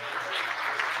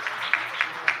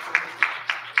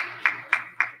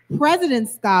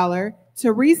 President's Scholar,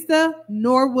 Teresa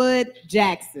Norwood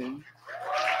Jackson.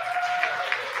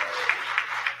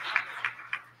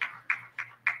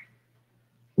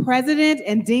 President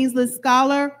and Dean's List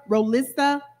Scholar,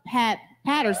 Rolissa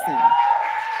Patterson.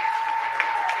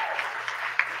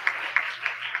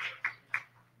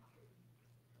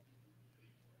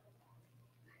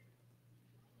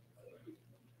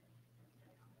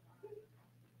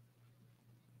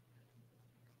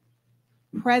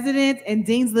 President and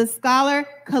Dean's List Scholar,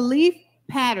 Khalif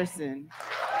Patterson.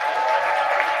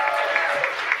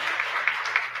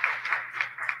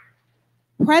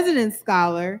 President's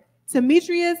Scholar,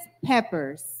 Demetrius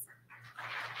Peppers.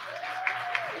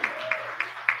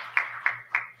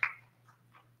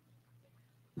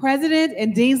 President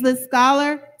and Dean's List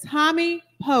Scholar, Tommy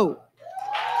Pope.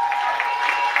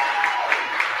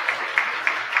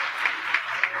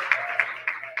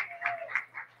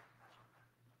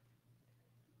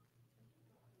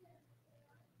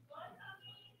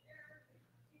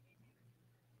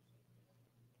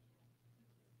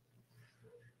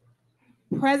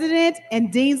 President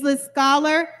and Dean's List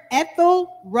Scholar,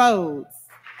 Ethel Rhodes.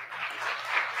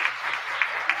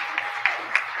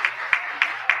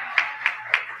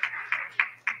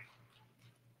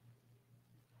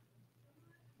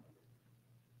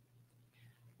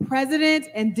 President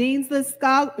and Dean's List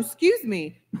Scholar,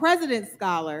 President's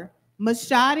Scholar,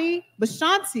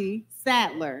 Bashanti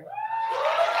Sadler.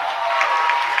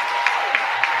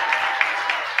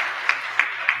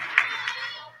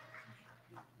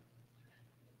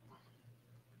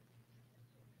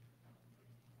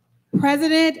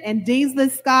 President and Dean's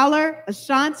List Scholar,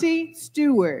 Ashanti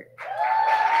Stewart.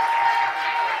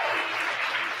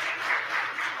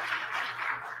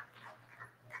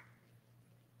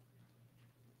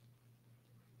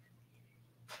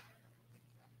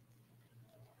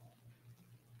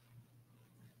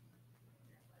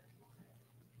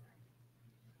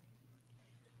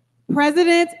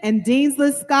 President and Dean's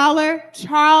List Scholar,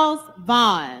 Charles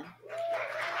Vaughn.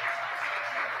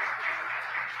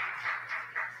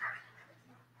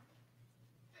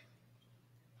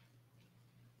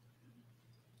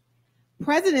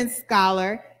 President's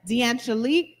Scholar,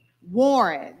 D'Angelique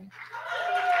Warren.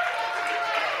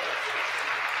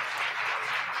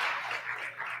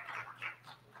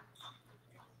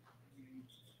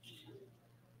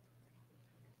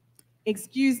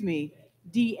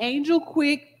 D'Angel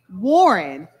Quick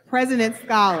Warren, President's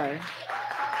Scholar.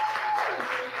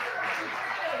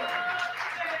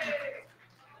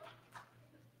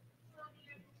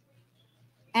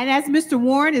 And as Mr.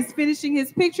 Warren is finishing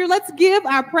his picture, let's give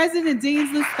our President and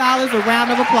Dean's List Scholars a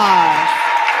round of applause.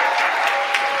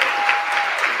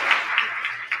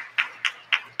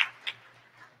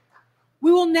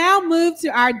 We will now move to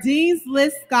our Dean's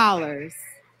List Scholars.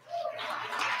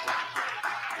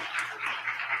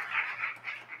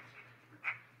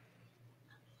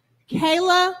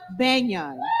 Kayla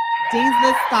Banyan, Dean's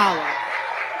List Scholar.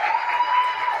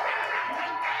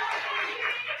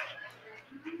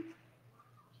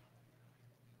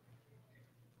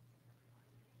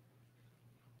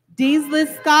 Dean's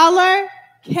List Scholar,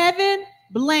 Kevin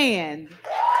Bland.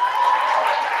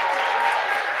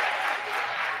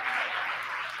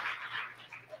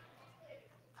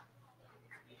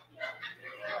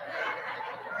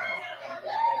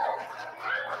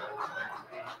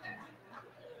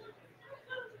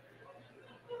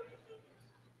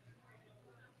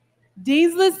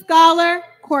 Dean's List Scholar,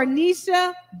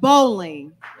 Cornisha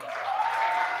Bowling.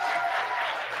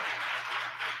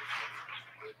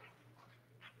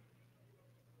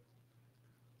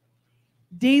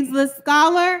 Dean's List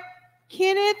Scholar,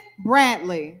 Kenneth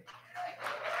Bradley.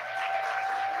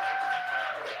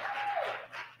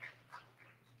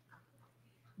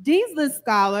 Dean's List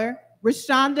Scholar,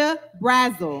 Rashonda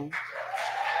Brazel.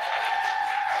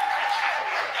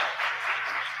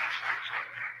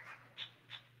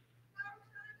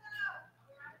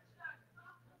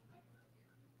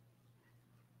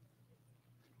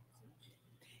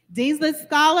 Dean's List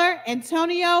Scholar,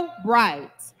 Antonio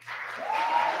Bright.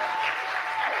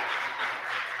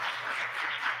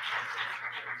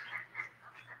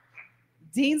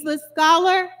 Dean's List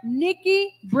Scholar,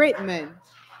 Nikki Brittman.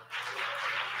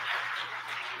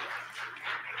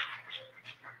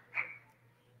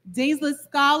 Dean's List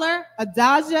Scholar,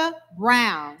 Adaja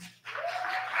Brown.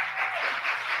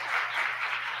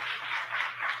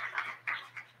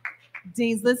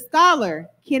 Dean's List Scholar,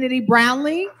 Kennedy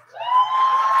Brownlee.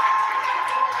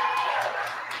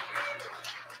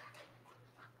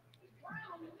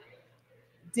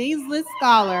 Dean's List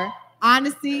Scholar,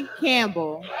 Honesty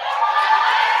Campbell.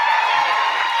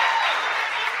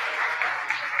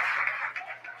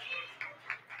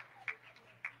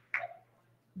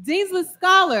 Dean's List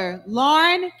Scholar,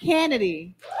 Lauren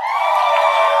Kennedy.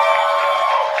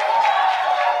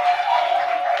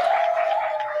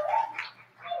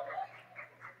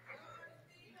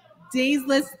 Dean's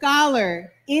List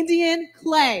Scholar, Indian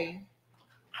Clay.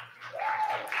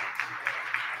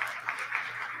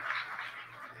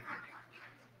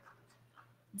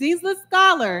 Dean's List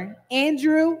Scholar,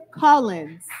 Andrew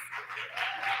Collins.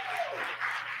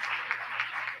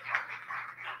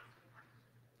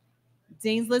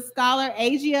 Dean's List Scholar,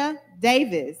 Asia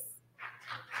Davis.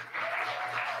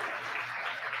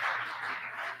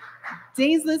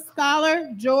 Dean's List Scholar,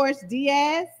 George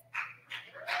Diaz.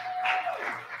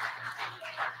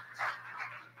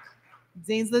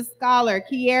 Dean's List Scholar,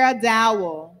 Kiera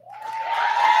Dowell.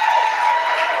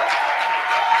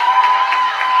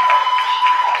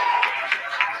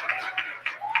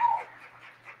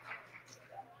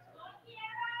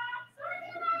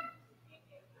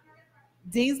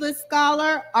 Dean's List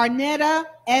Scholar, Arnetta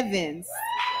Evans.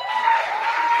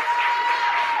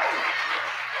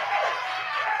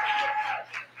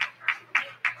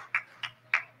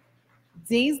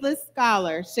 Dean's List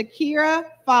Scholar, Shakira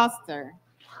Foster.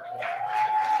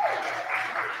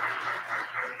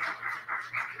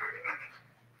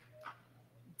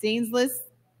 Dean's List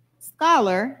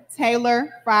Scholar,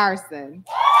 Taylor Frierson.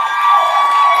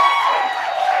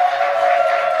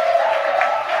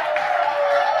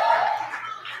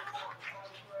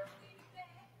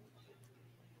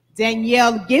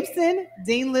 Danielle Gibson,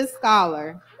 Dean's List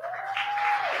Scholar.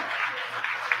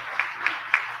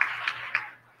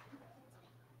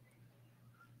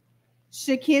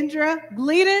 Shakindra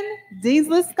Gleedon, Dean's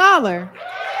List Scholar.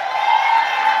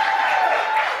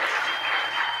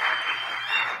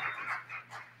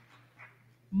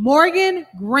 Morgan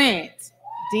Grant,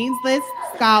 Dean's List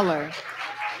Scholar.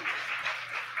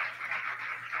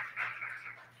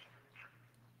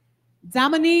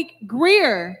 Dominique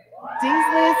Greer,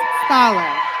 Dean's List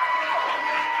Scholar.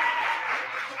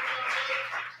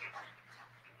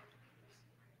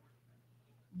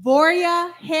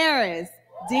 Voria Harris,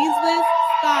 Dean's List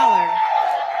Scholar.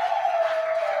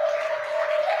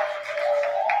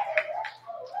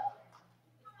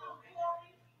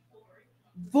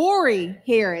 Vori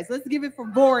Harris. Let's give it for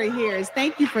Vori Harris.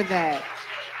 Thank you for that.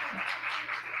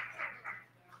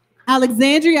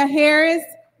 Alexandria Harris,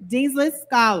 Dean's List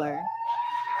Scholar.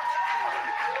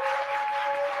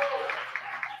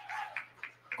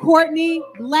 Courtney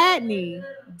Gladney,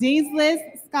 Dean's List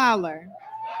Scholar.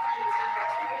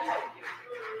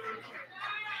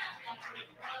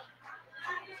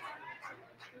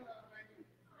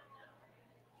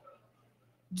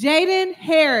 Jaden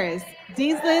Harris,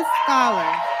 Dean's List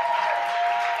Scholar.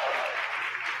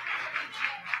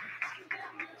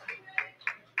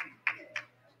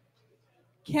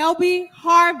 Kelby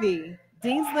Harvey,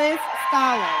 Dean's List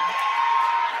Scholar.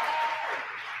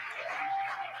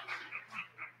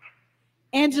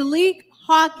 Angelique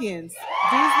Hawkins,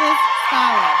 Dean's List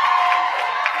Scholar.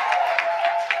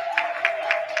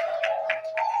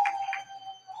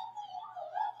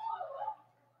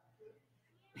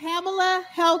 Pamela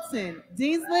Helton,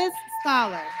 Dean's List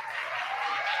Scholar.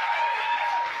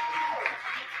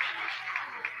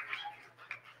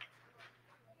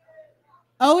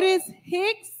 Otis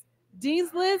Hicks,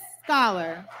 Dean's List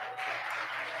Scholar.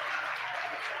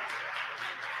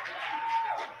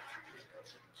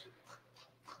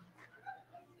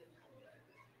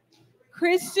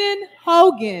 Christian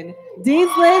Hogan,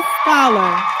 Dean's List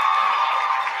Scholar.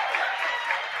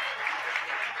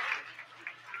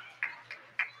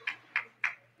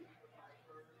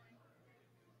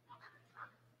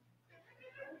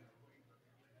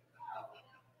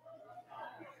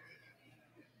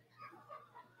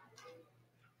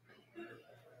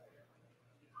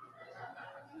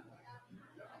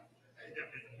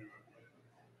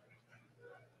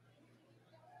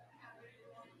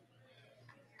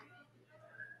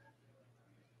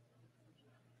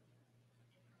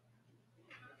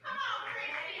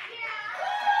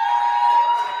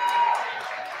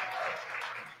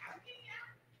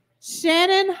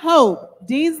 Shannon Hope,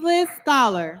 Dean's List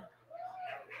Scholar.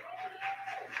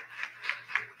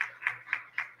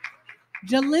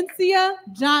 Jalencia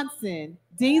Johnson,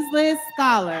 Dean's List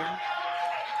Scholar.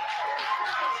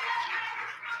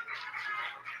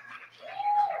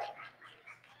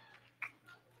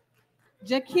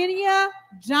 Jakinia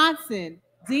Johnson,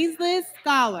 Dean's List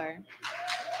Scholar.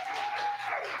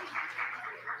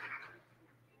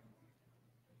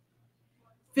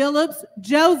 Phillips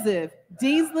Joseph,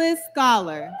 Dean's List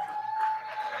Scholar.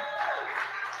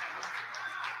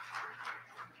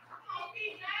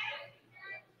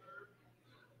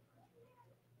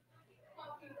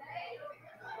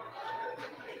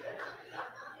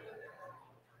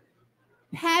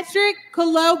 Patrick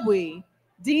Kolobwe,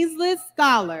 Dean's List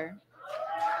Scholar.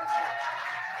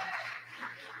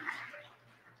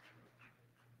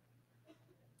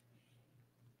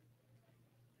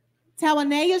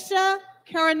 Tawaneisha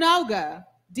Karanoga,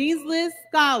 Dean's List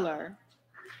Scholar.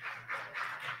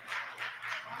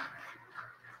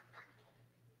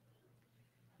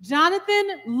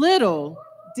 Jonathan Little,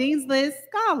 Dean's List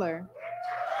Scholar.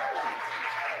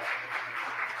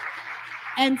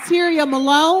 Anteria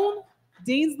Malone,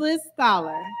 Dean's List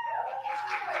Scholar.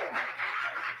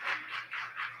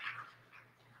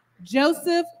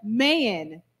 Joseph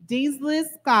Mann, Dean's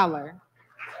List Scholar.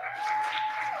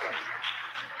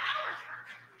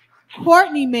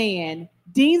 Courtney Mann,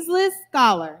 Dean's List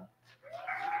Scholar.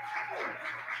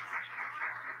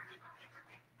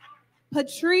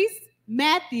 Patrice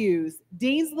Matthews,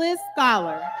 Dean's List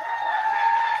Scholar.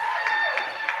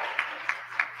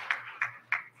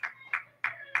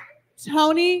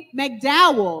 Tony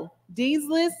McDowell, Dean's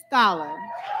List Scholar.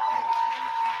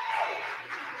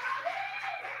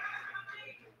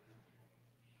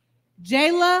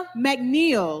 Jayla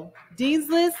McNeil, Dean's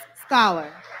List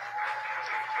Scholar.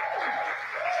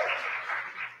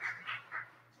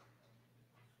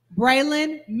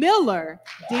 Braylon Miller,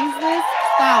 Dean's List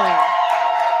Scholar.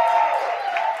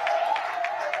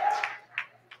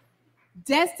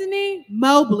 Destiny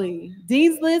Mobley,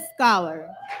 Dean's List Scholar.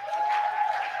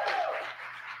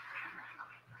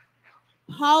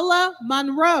 Paula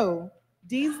Monroe,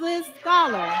 Dean's List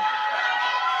Scholar.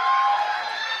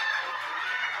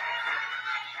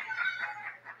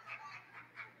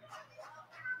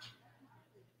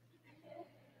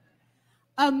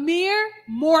 Amir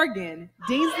Morgan,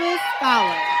 Dean's List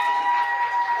Scholar.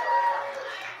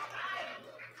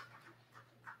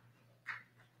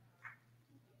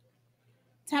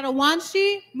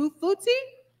 Tadawanshi Mufuti,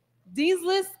 Dean's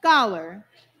List Scholar.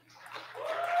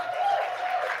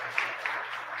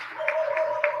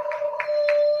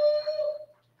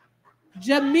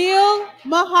 Jamil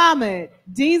Muhammad,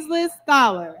 Dean's List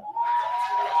Scholar.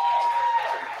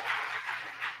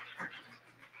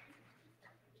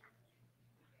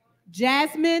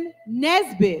 Jasmine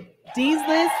Nesbitt, Dean's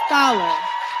List Scholar.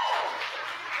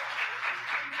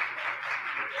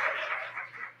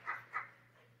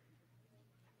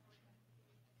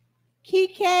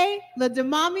 Kike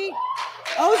Ladamami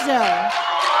Ojo.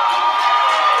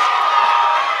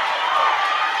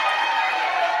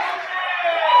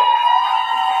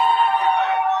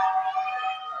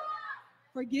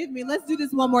 Forgive me, let's do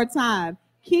this one more time.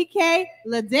 Kike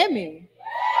Lademi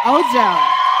Ojo,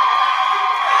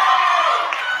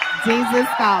 Dean's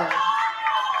List Scholar.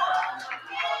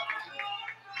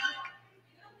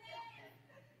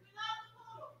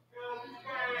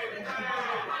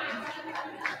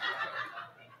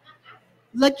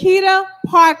 Lakita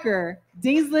Parker,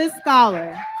 Dean's List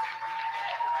Scholar.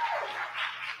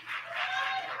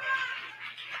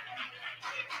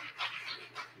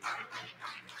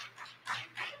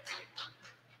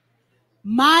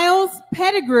 Miles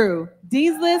Pettigrew,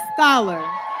 Dean's List Scholar.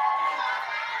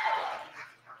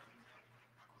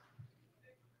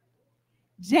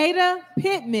 Jada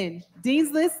Pittman,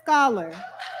 Dean's List Scholar.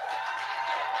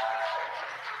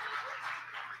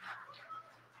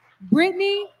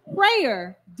 Brittany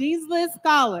Prayer, Dean's List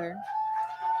Scholar.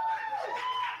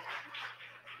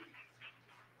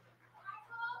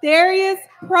 Therius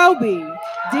Proby,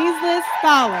 Dean's List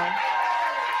Scholar.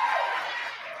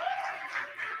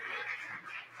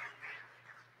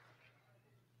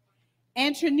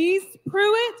 Antronice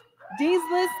Pruitt, Dean's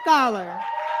List Scholar.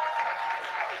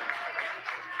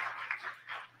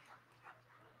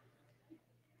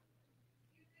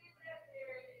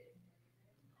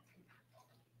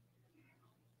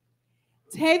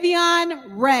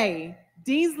 Tavion Ray,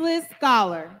 Dean's List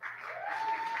Scholar.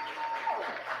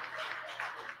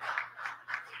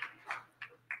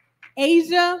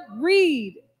 Asia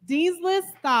Reed, Dean's List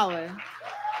Scholar.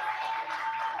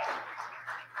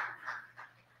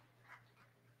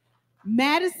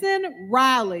 Madison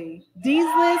Riley,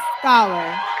 Dean's List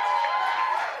Scholar.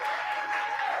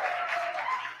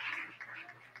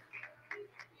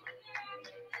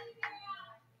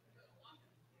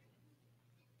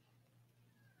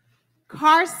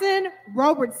 Carson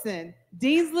Robertson,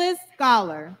 Dean's List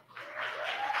Scholar.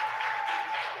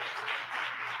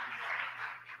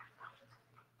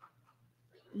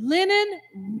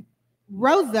 Lennon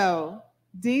Rozo,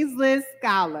 Dean's List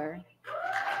Scholar.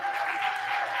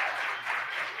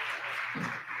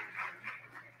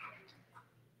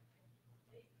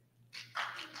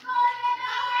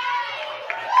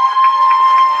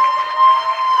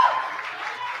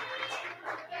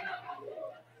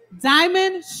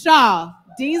 Diamond Shaw,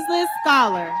 Dean's List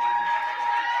Scholar.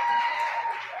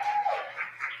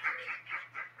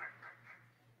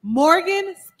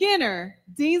 Morgan Skinner,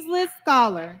 Dean's List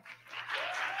Scholar.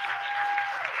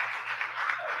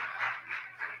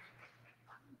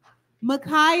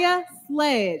 Micaiah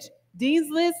Sledge, Dean's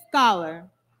List Scholar.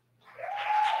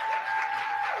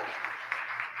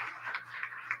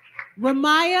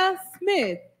 Ramaya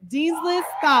Smith, Dean's List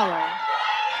Scholar.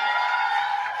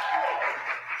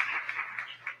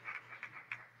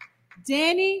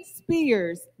 Danny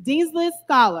Spears, Dean's List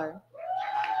Scholar.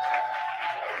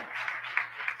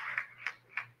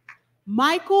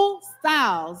 Michael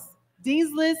Stiles,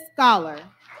 Dean's List Scholar.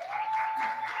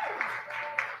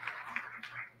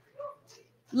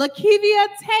 Lakivia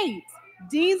Tate,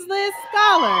 Dean's List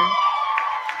Scholar.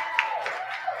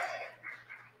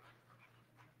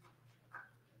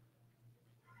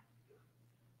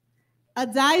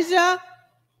 Adijah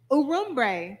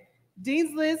Urumbre,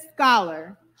 Dean's List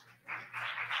Scholar.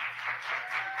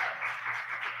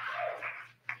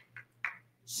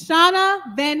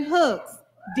 Shauna Van Hooks,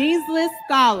 Dean's List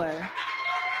Scholar.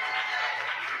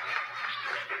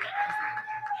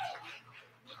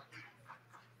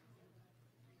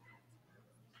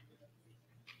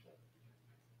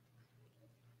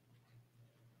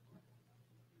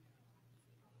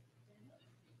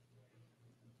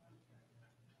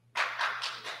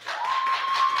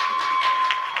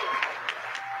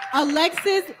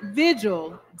 Alexis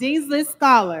Vigil, Dean's List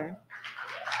Scholar.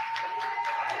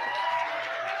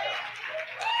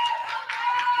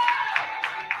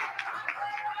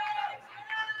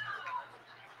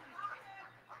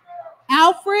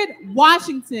 Alfred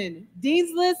Washington,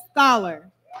 Dean's List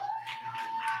Scholar.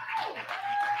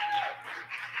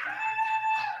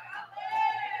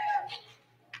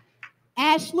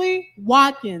 Ashley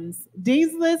Watkins,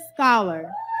 Dean's List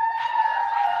Scholar.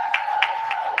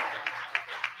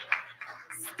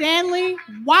 Stanley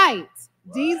White,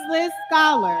 Dean's List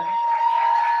Scholar.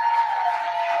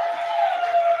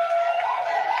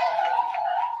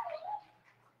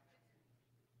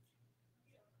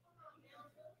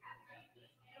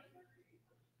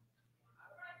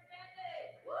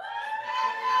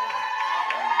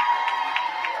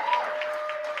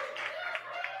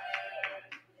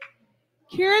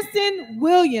 Kirsten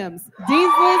Williams,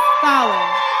 Dean's List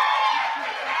Scholar.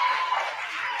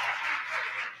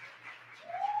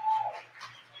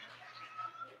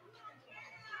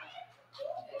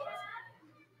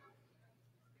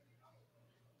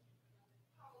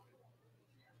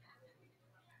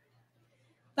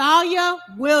 Thalia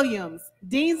Williams,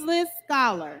 Dean's List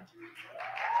Scholar.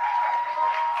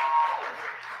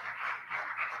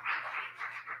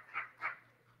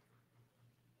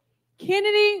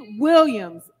 Kennedy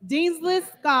Williams, Dean's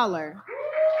List Scholar.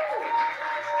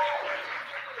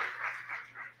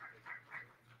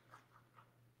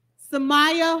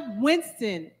 Samaya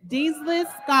Winston, Dean's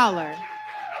List Scholar.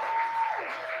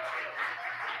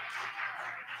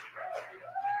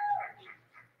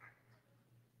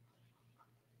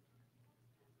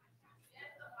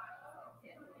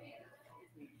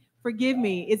 Forgive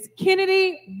me, it's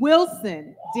Kennedy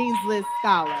Wilson, Dean's List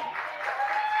Scholar.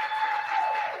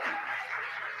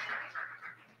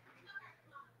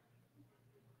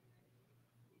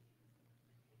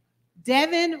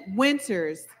 Devin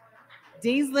Winters,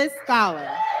 Dean's List Scholar.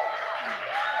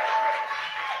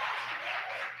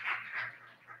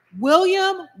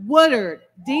 William Woodard,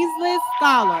 Dean's List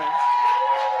Scholar.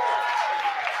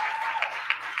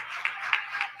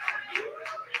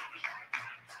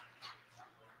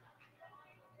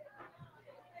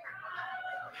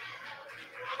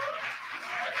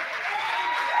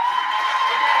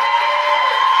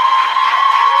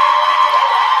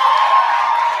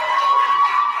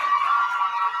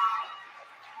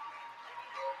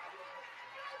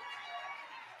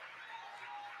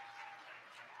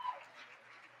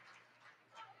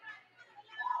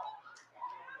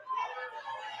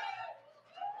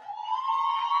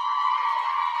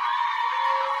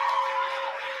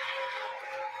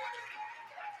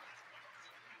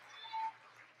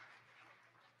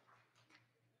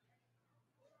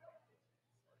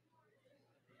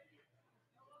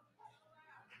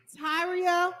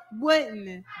 Tyria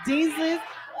Wooten, Dean's List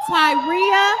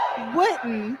Tyria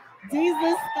Wooten, Dean's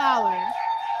List Scholar.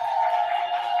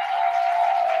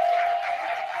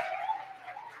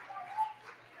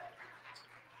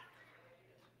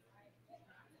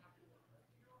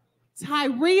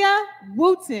 Tyria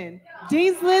Wooten,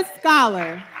 Dean's List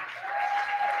Scholar.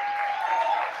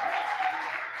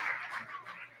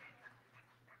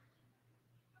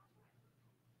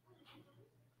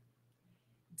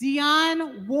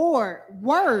 Dion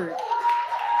Word,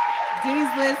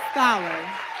 Dean's List Scholar.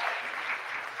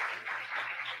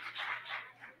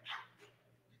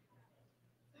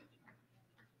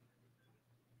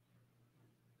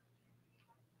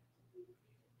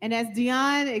 And as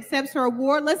Dion accepts her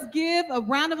award, let's give a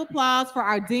round of applause for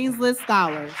our Dean's List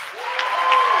Scholars.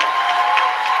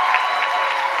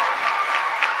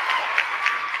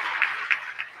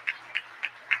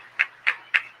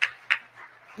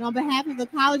 And on behalf of the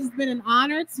college, it's been an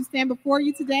honor to stand before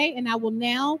you today, and I will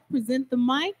now present the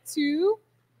mic to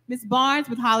Ms. Barnes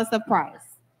with Hollis of Price.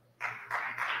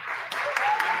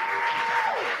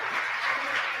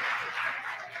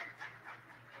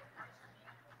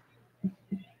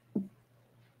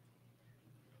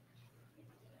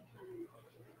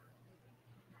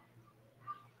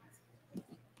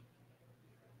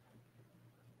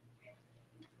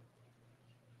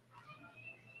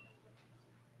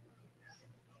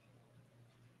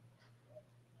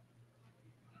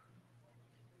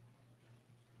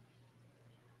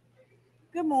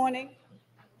 Good morning.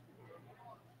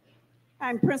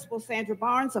 I'm Principal Sandra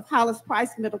Barnes of Hollis Price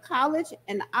Middle College,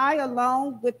 and I,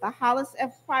 along with the Hollis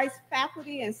F. Price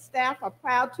faculty and staff, are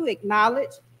proud to acknowledge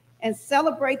and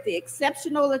celebrate the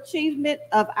exceptional achievement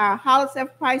of our Hollis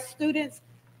F. Price students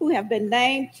who have been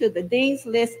named to the Dean's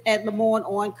List at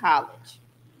LeMoyne-Owen College.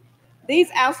 These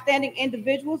outstanding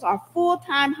individuals are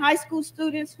full-time high school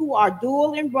students who are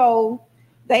dual enrolled.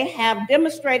 They have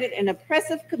demonstrated an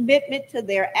impressive commitment to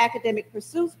their academic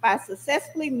pursuits by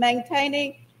successfully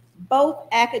maintaining both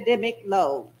academic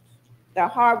loads. Their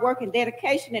hard work and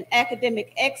dedication and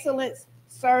academic excellence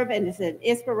serve as an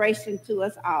inspiration to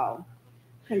us all.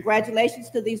 Congratulations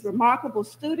to these remarkable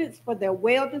students for their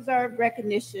well-deserved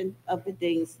recognition of the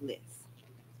Dean's List.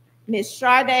 Ms.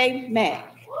 Sade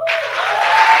Mack.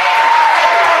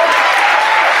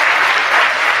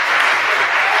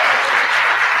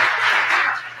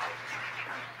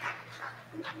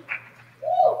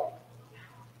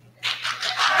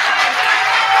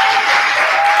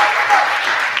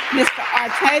 Mr.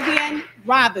 Artavian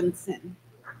Robinson.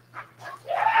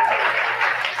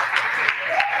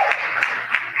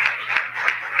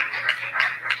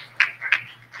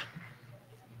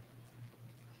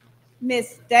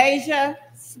 Miss Deja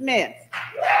Smith.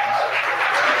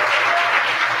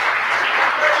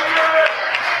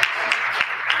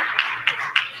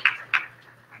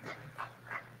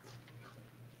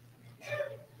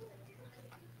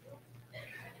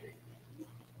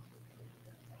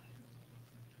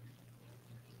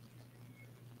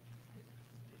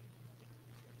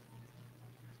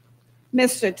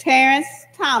 Mr. Terrence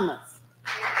Thomas.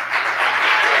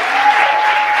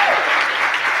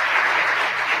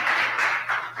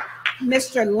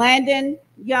 Mr. Landon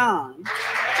Young.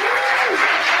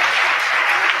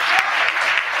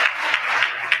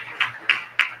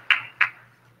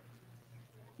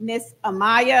 Miss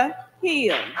Amaya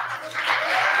Hill.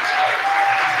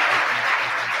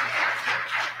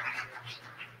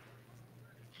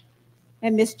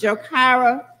 And Miss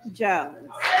Jokira Jones.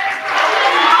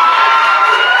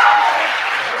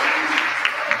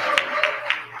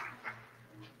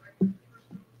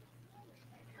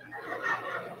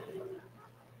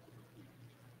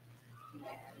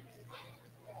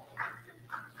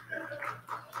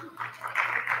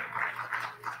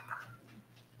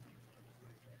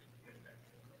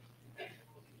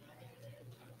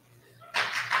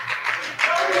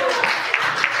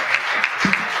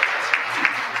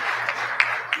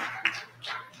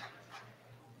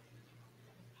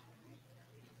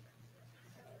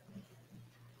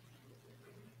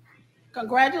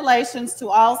 Congratulations to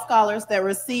all scholars that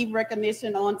received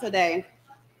recognition on today.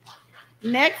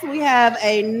 Next, we have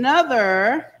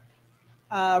another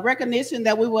recognition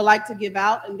that we would like to give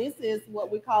out, and this is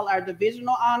what we call our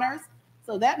divisional honors.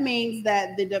 So that means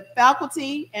that the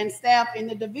faculty and staff in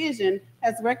the division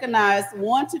has recognized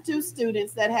 1 to 2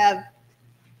 students that have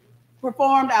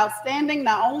performed outstanding,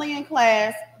 not only in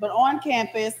class, but on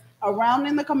campus, around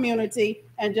in the community,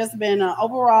 and just been an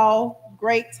overall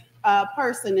great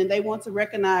person, and they want to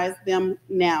recognize them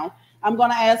now. I'm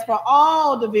going to ask for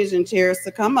all division chairs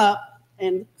to come up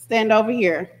and stand over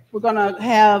here. We're going to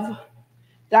have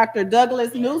Dr.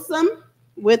 Douglas Newsom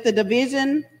with the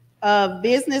Division of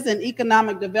Business and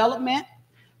Economic Development,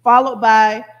 followed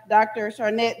by Dr.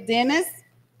 Charnette Dennis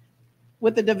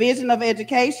with the Division of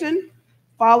Education,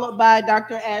 followed by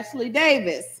Dr. Ashley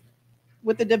Davis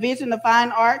with the Division of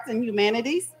Fine Arts and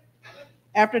Humanities.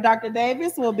 After Dr.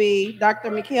 Davis will be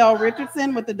Dr. Mikhail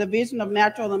Richardson with the Division of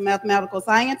Natural and Mathematical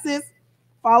Sciences,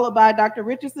 followed by Dr.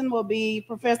 Richardson will be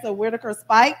Professor Whitaker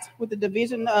Spite with the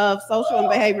Division of Social and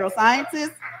Behavioral Sciences.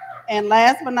 And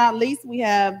last but not least, we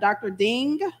have Dr.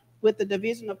 Ding with the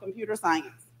Division of Computer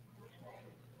Science.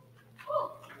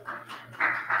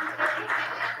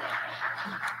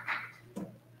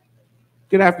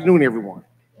 Good afternoon, everyone.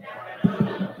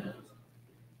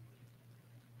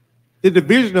 The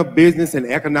Division of Business and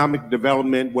Economic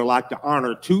Development would like to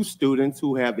honor two students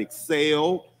who have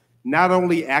excelled not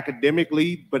only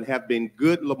academically, but have been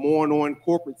good LeMoyne-Owen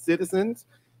corporate citizens.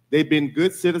 They've been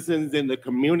good citizens in the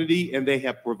community, and they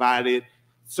have provided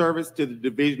service to the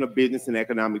Division of Business and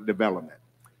Economic Development.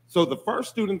 So the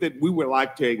first student that we would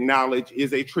like to acknowledge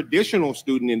is a traditional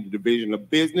student in the Division of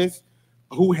Business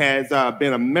who has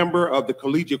been a member of the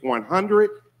Collegiate 100,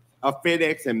 a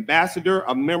FedEx ambassador,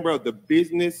 a member of the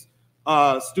Business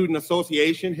Student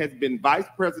Association, has been vice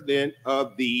president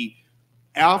of the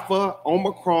Alpha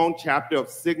Omicron chapter of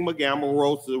Sigma Gamma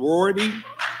Rho sorority,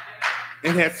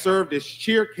 and has served as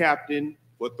cheer captain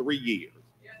for 3 years.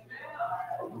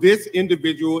 This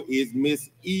individual is Miss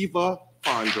Eva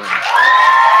Fondren.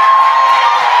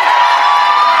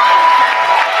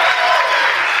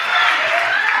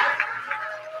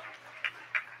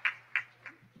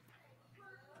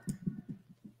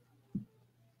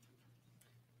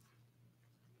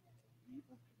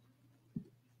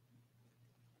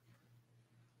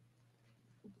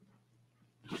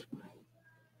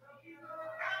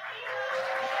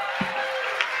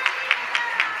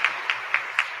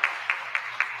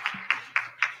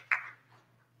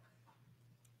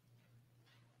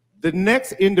 The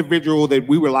next individual that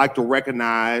we would like to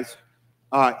recognize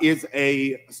is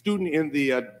a student in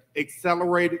the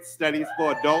Accelerated Studies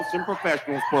for Adults and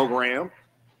Professionals program.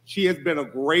 She has been a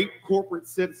great corporate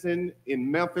citizen in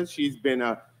Memphis. She's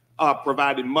been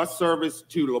provided much service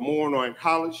to LeMoyne-Owen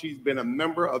College. She's been a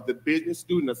member of the Business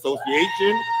Student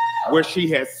Association, where she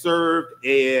has served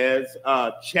as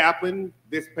chaplain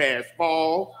this past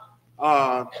fall.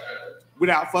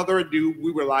 Without further ado,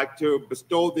 we would like to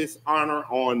bestow this honor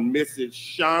on Mrs.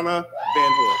 Shauna Van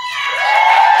Hook.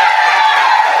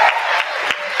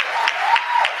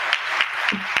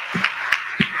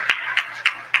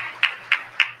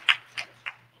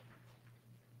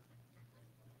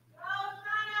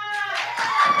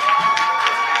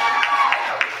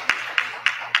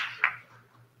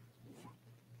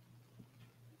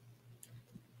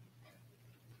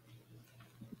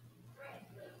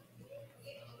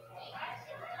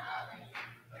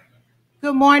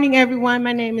 Good morning, everyone.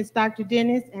 My name is Dr.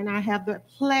 Dennis, and I have the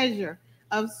pleasure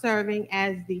of serving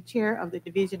as the chair of the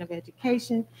Division of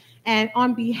Education. And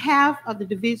on behalf of the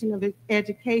Division of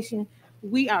Education,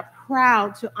 we are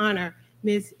proud to honor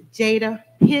Ms. Jada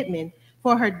Pittman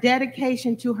for her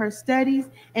dedication to her studies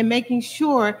and making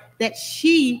sure that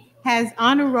she has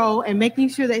honor roll and making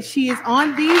sure that she is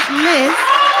on these lists,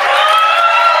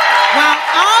 while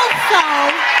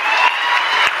also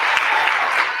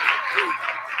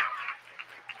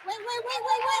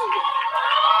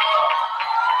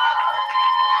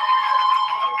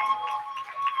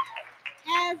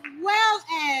as well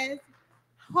as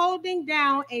holding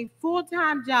down a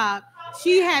full-time job.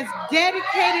 She has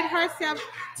dedicated herself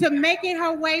to making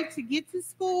her way to get to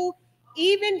school.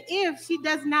 Even if she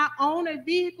does not own a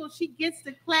vehicle, she gets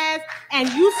to class, and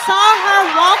you saw her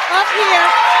walk up here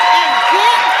and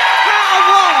get her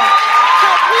award. So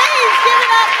please give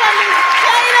it up for Ms.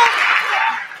 Jada.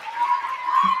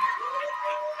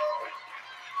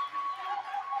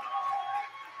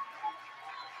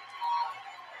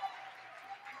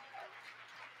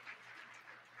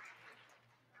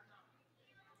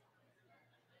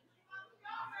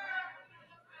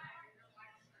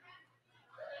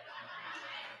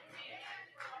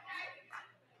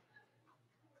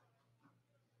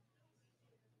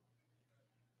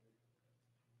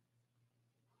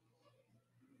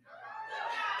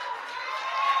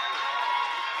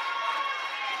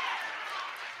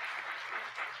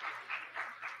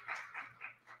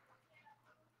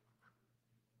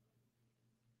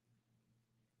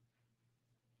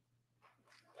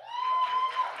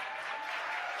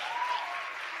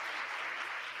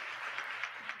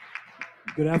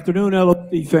 Good afternoon,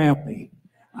 LOC family.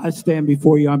 I stand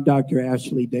before you. I'm Dr.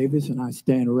 Ashley Davis, and I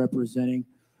stand representing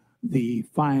the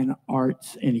Fine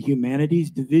Arts and Humanities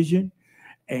Division.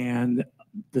 And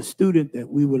the student that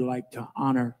we would like to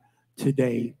honor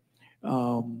today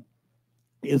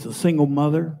is a single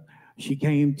mother. She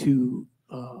came to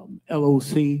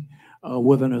LOC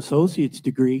with an associate's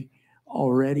degree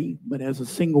already, but as a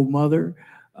single mother,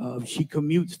 she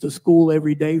commutes to school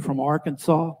every day from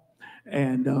Arkansas.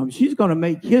 And she's going to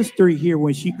make history here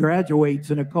when she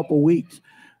graduates in a couple weeks,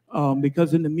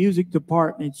 because in the music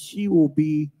department, she will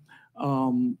be,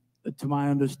 to my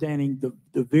understanding,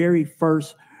 the very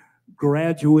first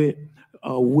graduate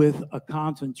with a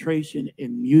concentration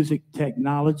in music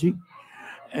technology.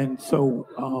 And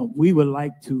so we would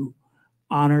like to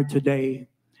honor today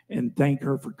and thank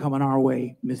her for coming our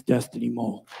way, Miss Destiny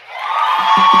Mole.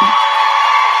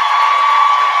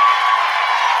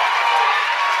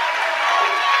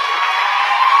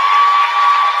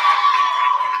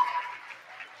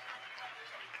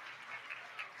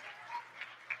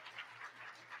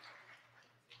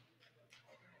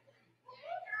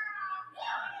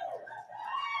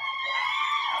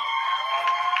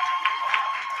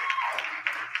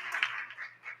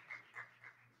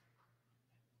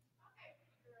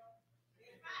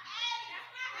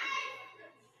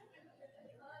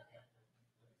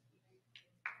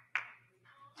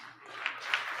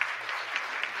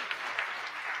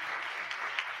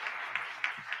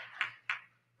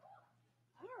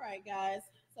 Guys.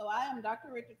 So I am Dr.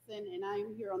 Richardson, and I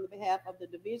am here on the behalf of the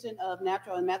Division of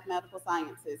Natural and Mathematical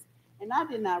Sciences. And I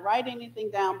did not write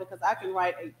anything down because I can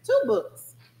write 2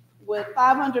 books with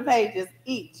 500 pages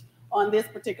each on this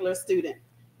particular student.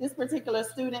 This particular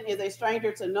student is a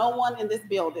stranger to no one in this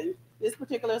building. This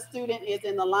particular student is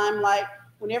in the limelight.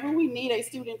 Whenever we need a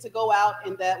student to go out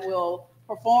and that will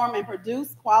perform and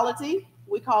produce quality,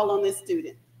 we call on this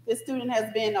student. This student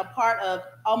has been a part of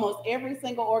almost every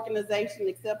single organization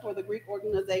except for the Greek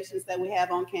organizations that we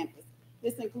have on campus.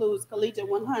 This includes Collegiate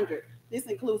 100. This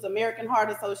includes American Heart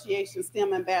Association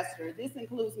STEM Ambassador. This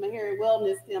includes Meharry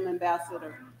Wellness STEM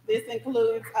Ambassador. This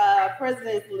includes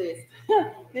President's List.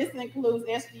 This includes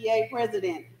SGA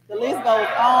President. The list goes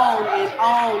on and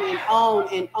on and on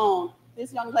and on.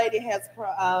 This young lady has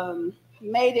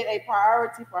made it a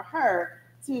priority for her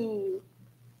to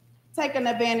taking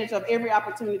advantage of every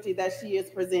opportunity that she is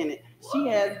presented. She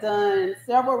has done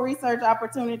several research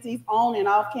opportunities on and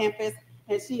off campus,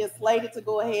 and she is slated to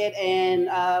go ahead and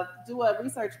do a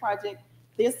research project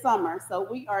this summer. So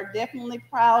we are definitely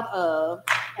proud of,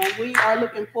 and we are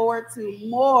looking forward to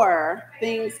more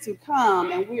things to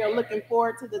come, and we are looking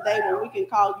forward to the day when we can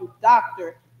call you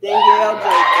Dr. Danielle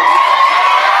Jacobs.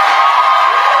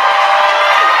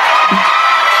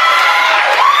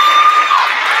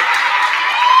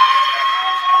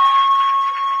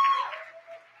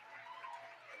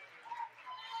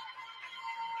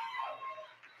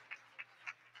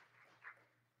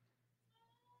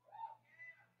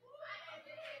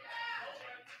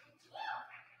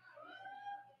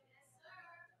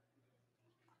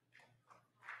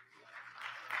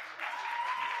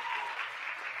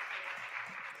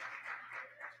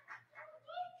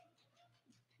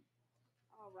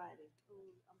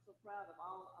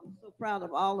 I'm so proud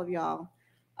of all of y'all.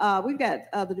 We've got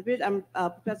the division.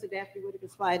 I'm Professor Daphne Whitaker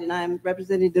Spite, and I'm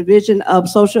representing the Division of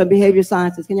Social and Behavior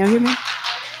Sciences. Can y'all hear me?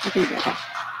 Okay.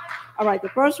 All right. The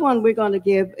first one we're going to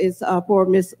give is for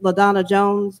Miss LaDonna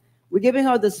Jones. We're giving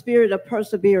her the spirit of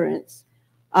perseverance.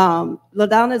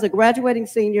 LaDonna is a graduating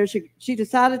senior. She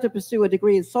decided to pursue a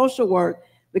degree in social work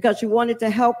because she wanted to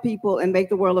help people and make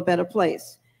the world a better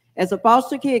place. As a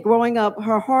foster kid growing up,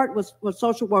 her heart for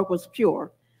social work was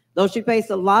pure. Though she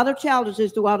faced a lot of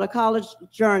challenges throughout her college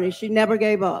journey, she never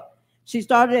gave up. She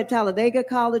started at Talladega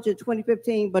College in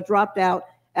 2015, but dropped out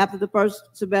after the first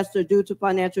semester due to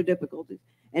financial difficulties.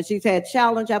 And she's had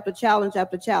challenge after challenge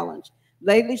after challenge.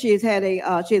 Lately, she has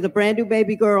a brand new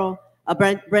baby girl. A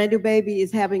brand new baby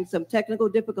is having some technical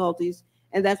difficulties,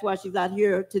 and that's why she's out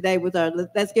here today with her.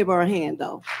 Let's give her a hand,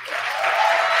 though.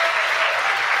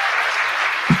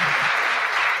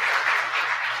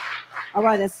 All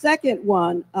right, the second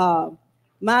one,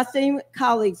 my esteemed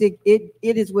colleagues, it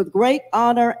is with great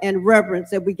honor and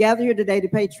reverence that we gather here today to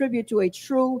pay tribute to a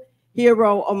true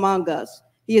hero among us.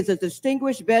 He is a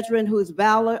distinguished veteran whose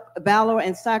valor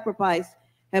and sacrifice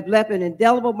have left an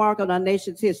indelible mark on our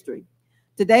nation's history.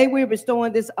 Today, we're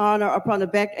bestowing this honor upon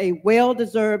Beck, a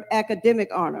well-deserved academic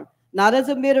honor, not as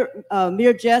a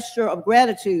mere gesture of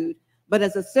gratitude, but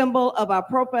as a symbol of our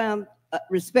profound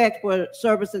respect for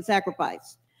service and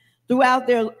sacrifice. Throughout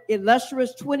their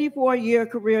illustrious 24-year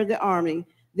career in the Army,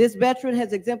 this veteran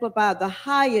has exemplified the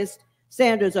highest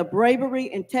standards of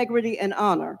bravery, integrity, and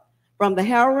honor, from the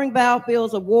harrowing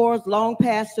battlefields of wars long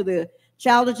past to the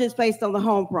challenges faced on the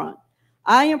home front.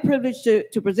 I am privileged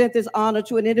to present this honor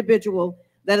to an individual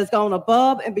that has gone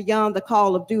above and beyond the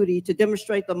call of duty to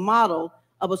demonstrate the model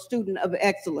of a student of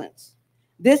excellence.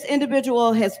 This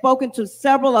individual has spoken to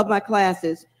several of my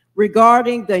classes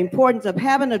regarding the importance of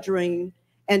having a dream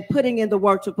and putting in the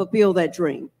work to fulfill that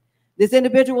dream. This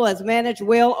individual has managed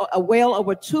well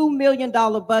over $2 million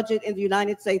budget in the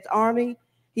United States Army.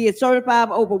 He has certified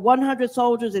over 100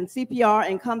 soldiers in CPR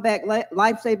and combat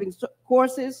life-saving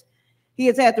courses. He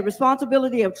has had the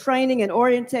responsibility of training and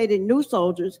orientating new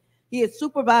soldiers. He has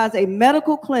supervised a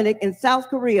medical clinic in South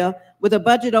Korea with a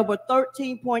budget over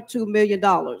 $13.2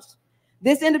 million.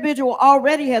 This individual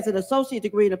already has an associate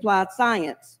degree in applied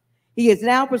science. He is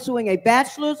now pursuing a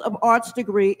Bachelor's of Arts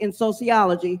degree in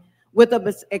sociology with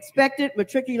an expected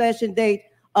matriculation date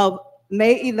of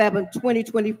May 11,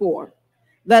 2024.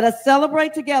 Let us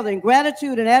celebrate together in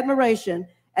gratitude and admiration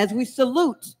as we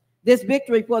salute this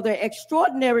victory for their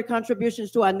extraordinary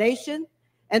contributions to our nation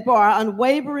and for our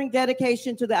unwavering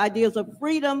dedication to the ideals of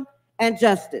freedom and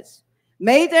justice.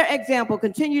 May their example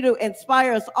continue to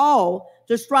inspire us all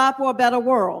to strive for a better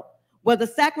world, where the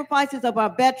sacrifices of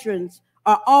our veterans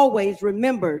are always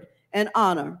remembered and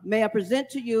honored. May I present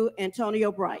to you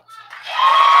Antonio Bright.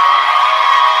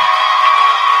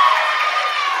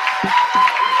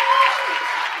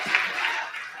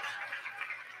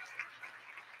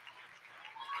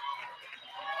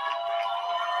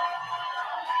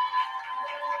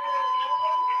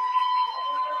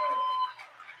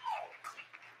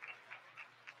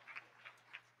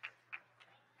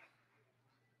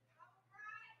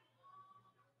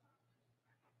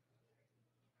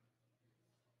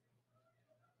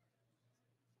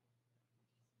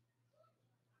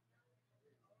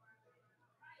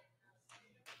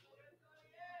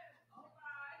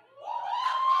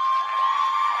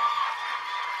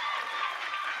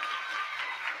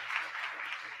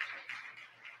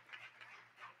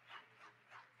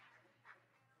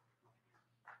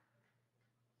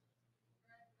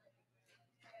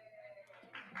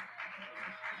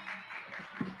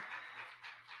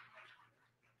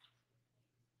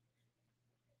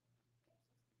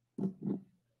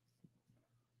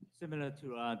 Similar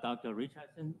to Dr.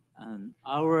 Richardson,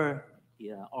 our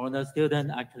honor student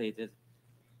actually there's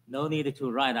no need to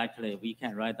write. Actually, we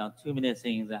can write down 2 minute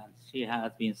things, and she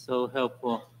has been so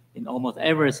helpful in almost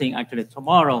everything. Actually,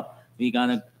 tomorrow we're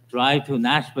gonna drive to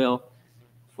Nashville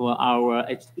for our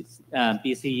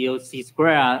BCU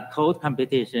C-Square code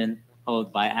competition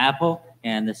held by Apple,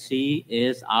 and she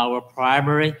is our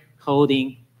primary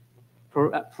coding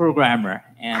programmer,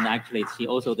 and actually she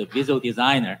also the visual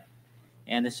designer.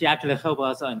 And she actually helped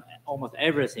us on almost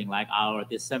everything, like our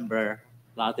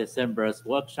last December's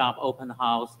workshop, open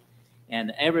house,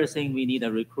 and everything we need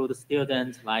to recruit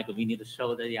students, like we need to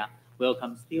show the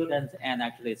welcome students, and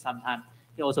actually sometimes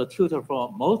he also tutor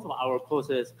for most of our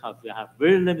courses because we have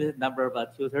very limited number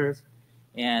of tutors.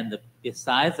 And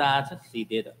besides that, she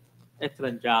did an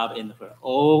excellent job in her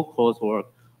all coursework,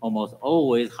 almost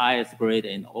always highest grade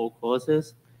in all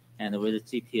courses, and with a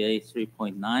GPA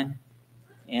 3.9.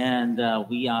 And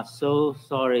we are so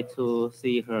sorry to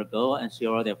see her go, and she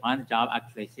already found a job.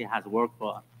 Actually, she has worked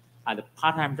at a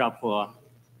part-time job for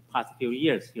past few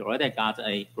years. She already got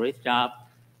a great job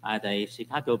at a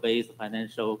Chicago-based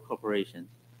financial corporation.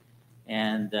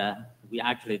 And we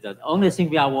actually, the only thing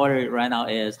we are worried right now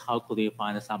is how could we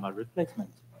find some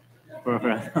replacement for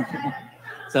her.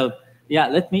 So yeah,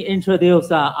 let me introduce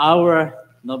our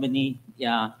nominee,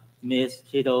 Ms.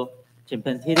 Chito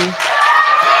Chimpentiti.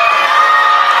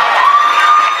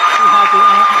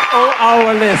 All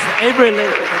our list, every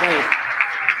list today.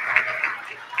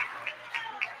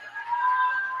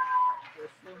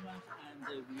 So much,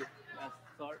 and we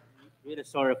are really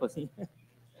sorry for seeing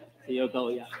you go.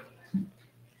 Yeah.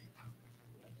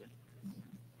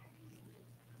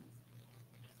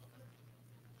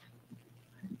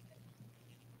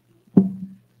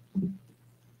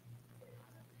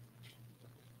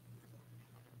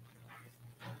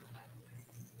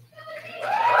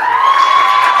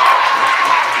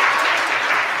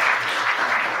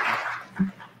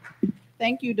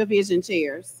 Thank you, division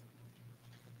chairs.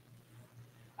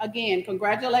 Again,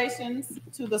 congratulations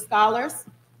to the scholars.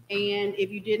 And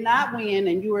if you did not win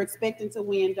and you were expecting to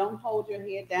win, don't hold your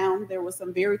head down. There was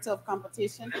some very tough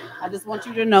competition. I just want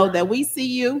you to know that we see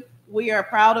you, we are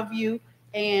proud of you,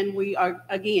 and we are,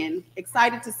 again,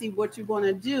 excited to see what you're going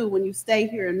to do when you stay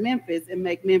here in Memphis and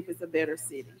make Memphis a better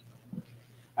city.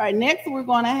 All right, next we're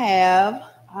going to have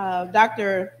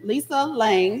Dr. Lisa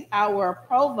Lang, our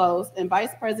Provost and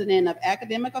Vice President of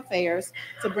Academic Affairs,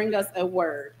 to bring us a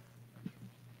word.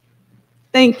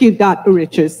 Thank you, Dr.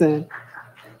 Richardson.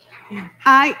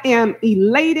 I am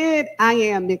elated, I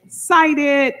am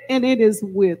excited, and it is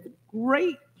with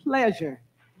great pleasure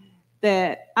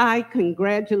that I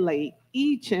congratulate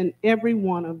each and every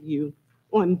one of you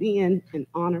on being an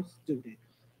honor student.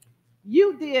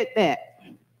 You did that.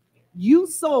 You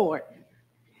soared.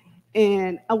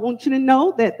 And I want you to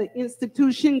know that the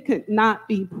institution could not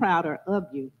be prouder of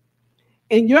you.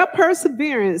 And your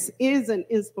perseverance is an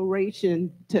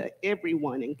inspiration to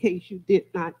everyone, in case you did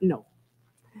not know.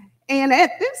 And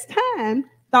at this time,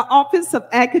 the Office of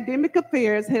Academic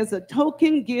Affairs has a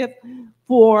token gift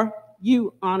for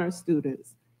you honor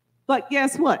students. But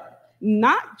guess what?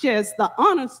 Not just the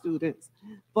honor students,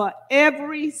 but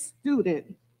every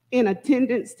student in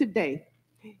attendance today.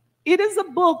 It is a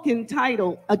book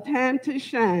entitled A Time to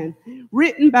Shine,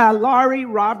 written by Laurie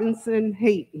Robinson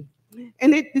Hayden.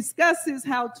 And it discusses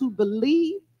how to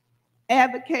believe,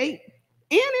 advocate,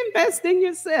 and invest in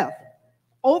yourself,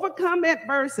 overcome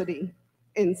adversity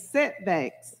and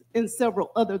setbacks, and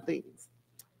several other things.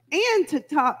 And to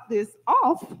top this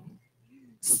off,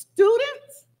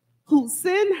 students who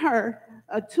send her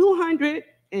a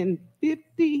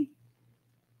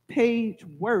 250-page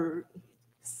word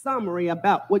summary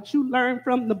about what you learned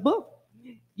from the book,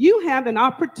 you have an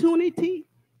opportunity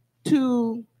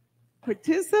to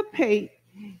participate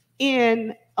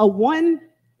in a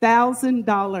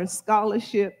 $1,000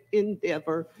 scholarship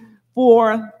endeavor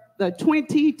for the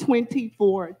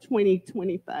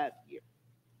 2024-2025 year.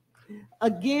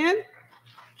 Again,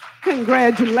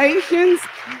 congratulations.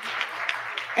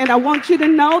 And I want you to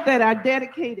know that our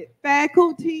dedicated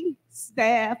faculty,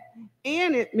 staff,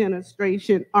 and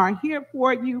administration are here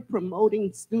for you,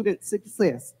 promoting student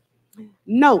success.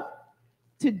 Note,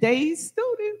 today's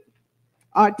students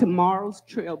are tomorrow's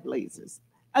trailblazers.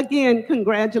 Again,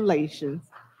 congratulations.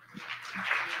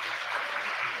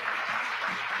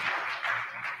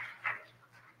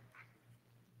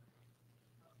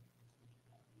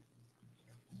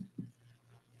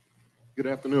 Good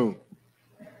afternoon.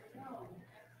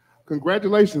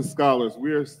 Congratulations, scholars.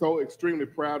 We are so extremely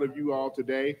proud of you all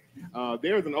today.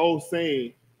 There's an old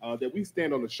saying that we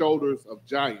stand on the shoulders of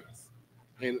giants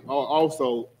and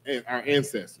also our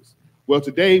ancestors. Well,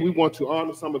 today we want to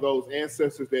honor some of those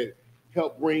ancestors that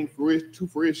helped bring to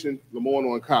fruition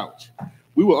LeMoyne-Owen College.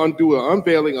 We will do an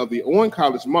unveiling of the Owen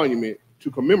College Monument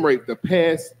to commemorate the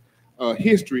past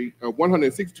history of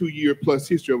 162-year plus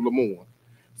history of LeMoyne.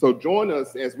 So join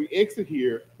us as we exit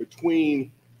here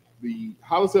between the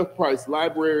Hollis F. Price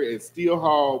Library and Steele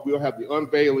Hall. We'll have the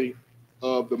unveiling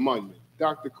of the monument.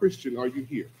 Dr. Christian, are you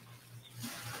here?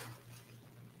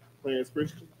 Clarence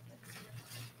Christian?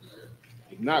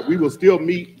 If not, we will still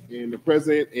meet, and the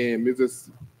president and Mrs.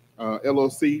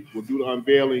 LOC will do the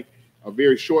unveiling, a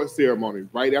very short ceremony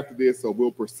right after this. So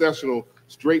we'll processional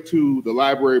straight to the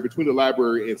library, between the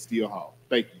library and Steele Hall.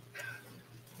 Thank you.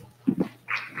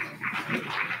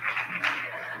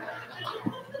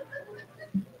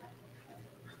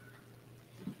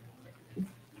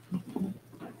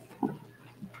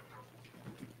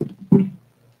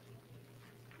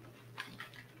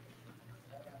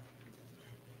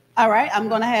 All right, I'm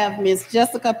going to have Miss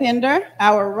Jessica Pender,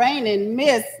 our reigning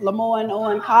Miss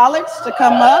LeMoyne-Owen College, to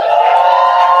come up.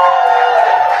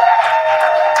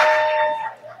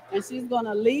 And she's going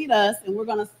to lead us, and we're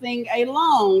going to sing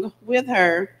along with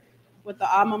her with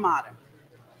the alma mater.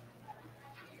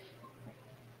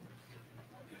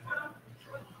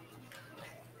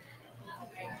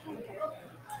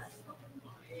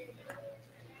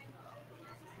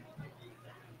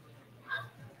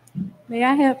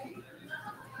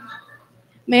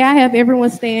 May I have everyone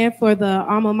stand for the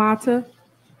alma mater?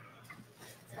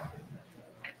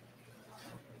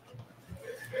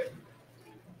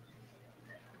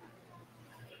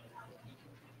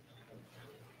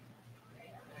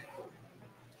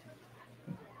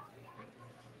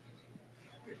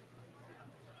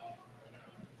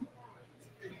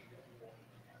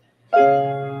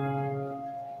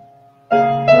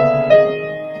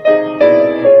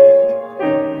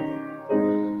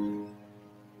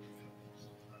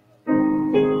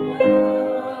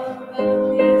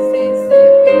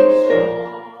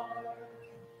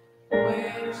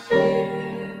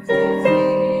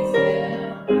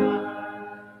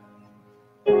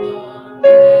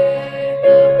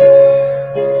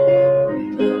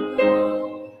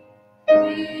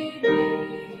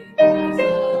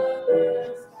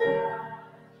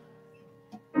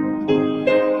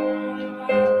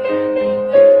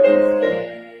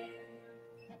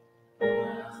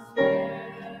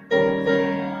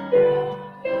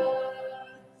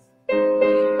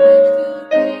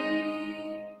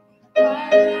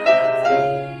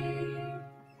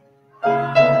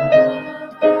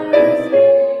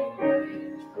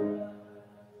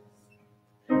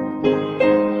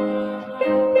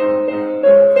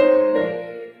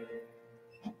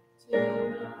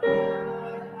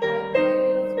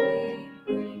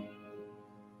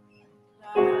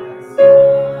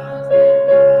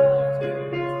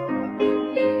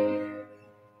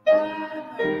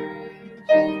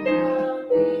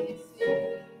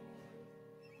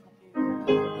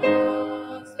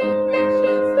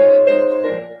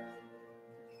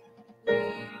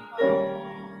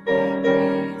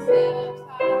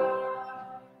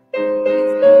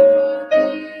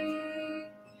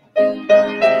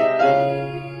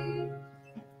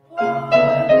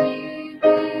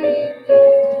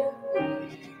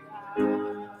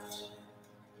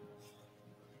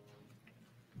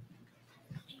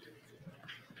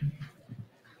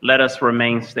 Let us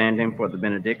remain standing for the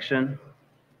benediction.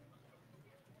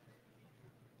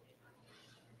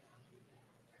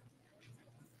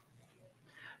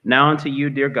 Now unto you,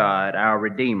 dear God, our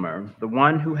Redeemer, the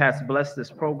one who has blessed this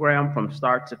program from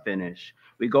start to finish.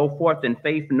 We go forth in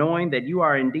faith, knowing that you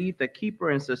are indeed the keeper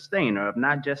and sustainer of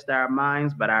not just our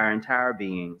minds, but our entire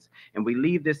beings. And we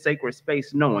leave this sacred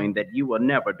space knowing that you will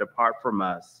never depart from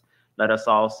us. Let us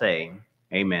all say,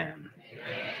 amen.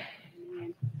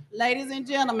 Ladies and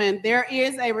gentlemen, there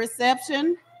is a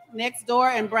reception next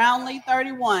door in Brownlee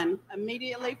 31,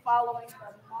 immediately following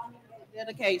the monument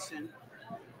dedication.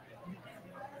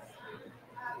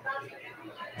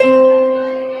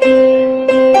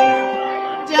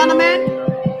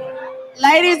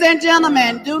 Ladies and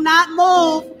gentlemen, do not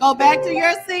move. Go back to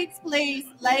your seats, please.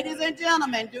 Ladies and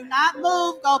gentlemen, do not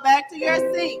move. Go back to your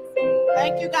seats.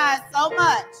 Thank you guys so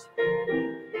much.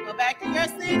 Go back to your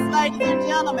seats, ladies and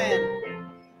gentlemen.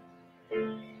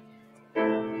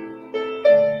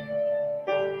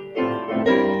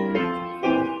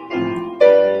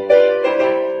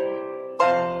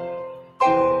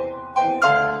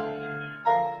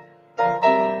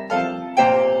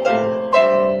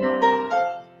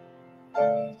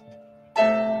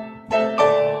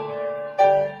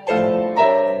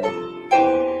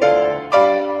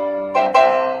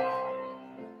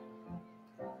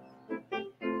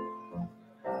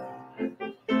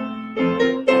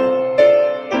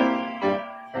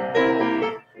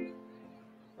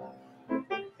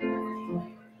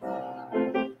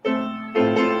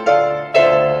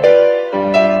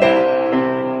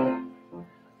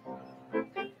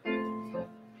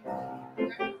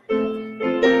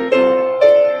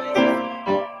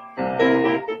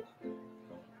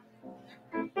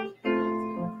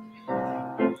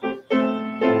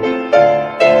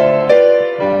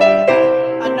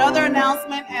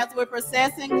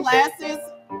 Processing classes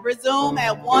resume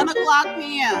at 1:00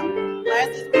 p.m.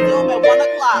 Classes resume at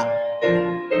 1:00.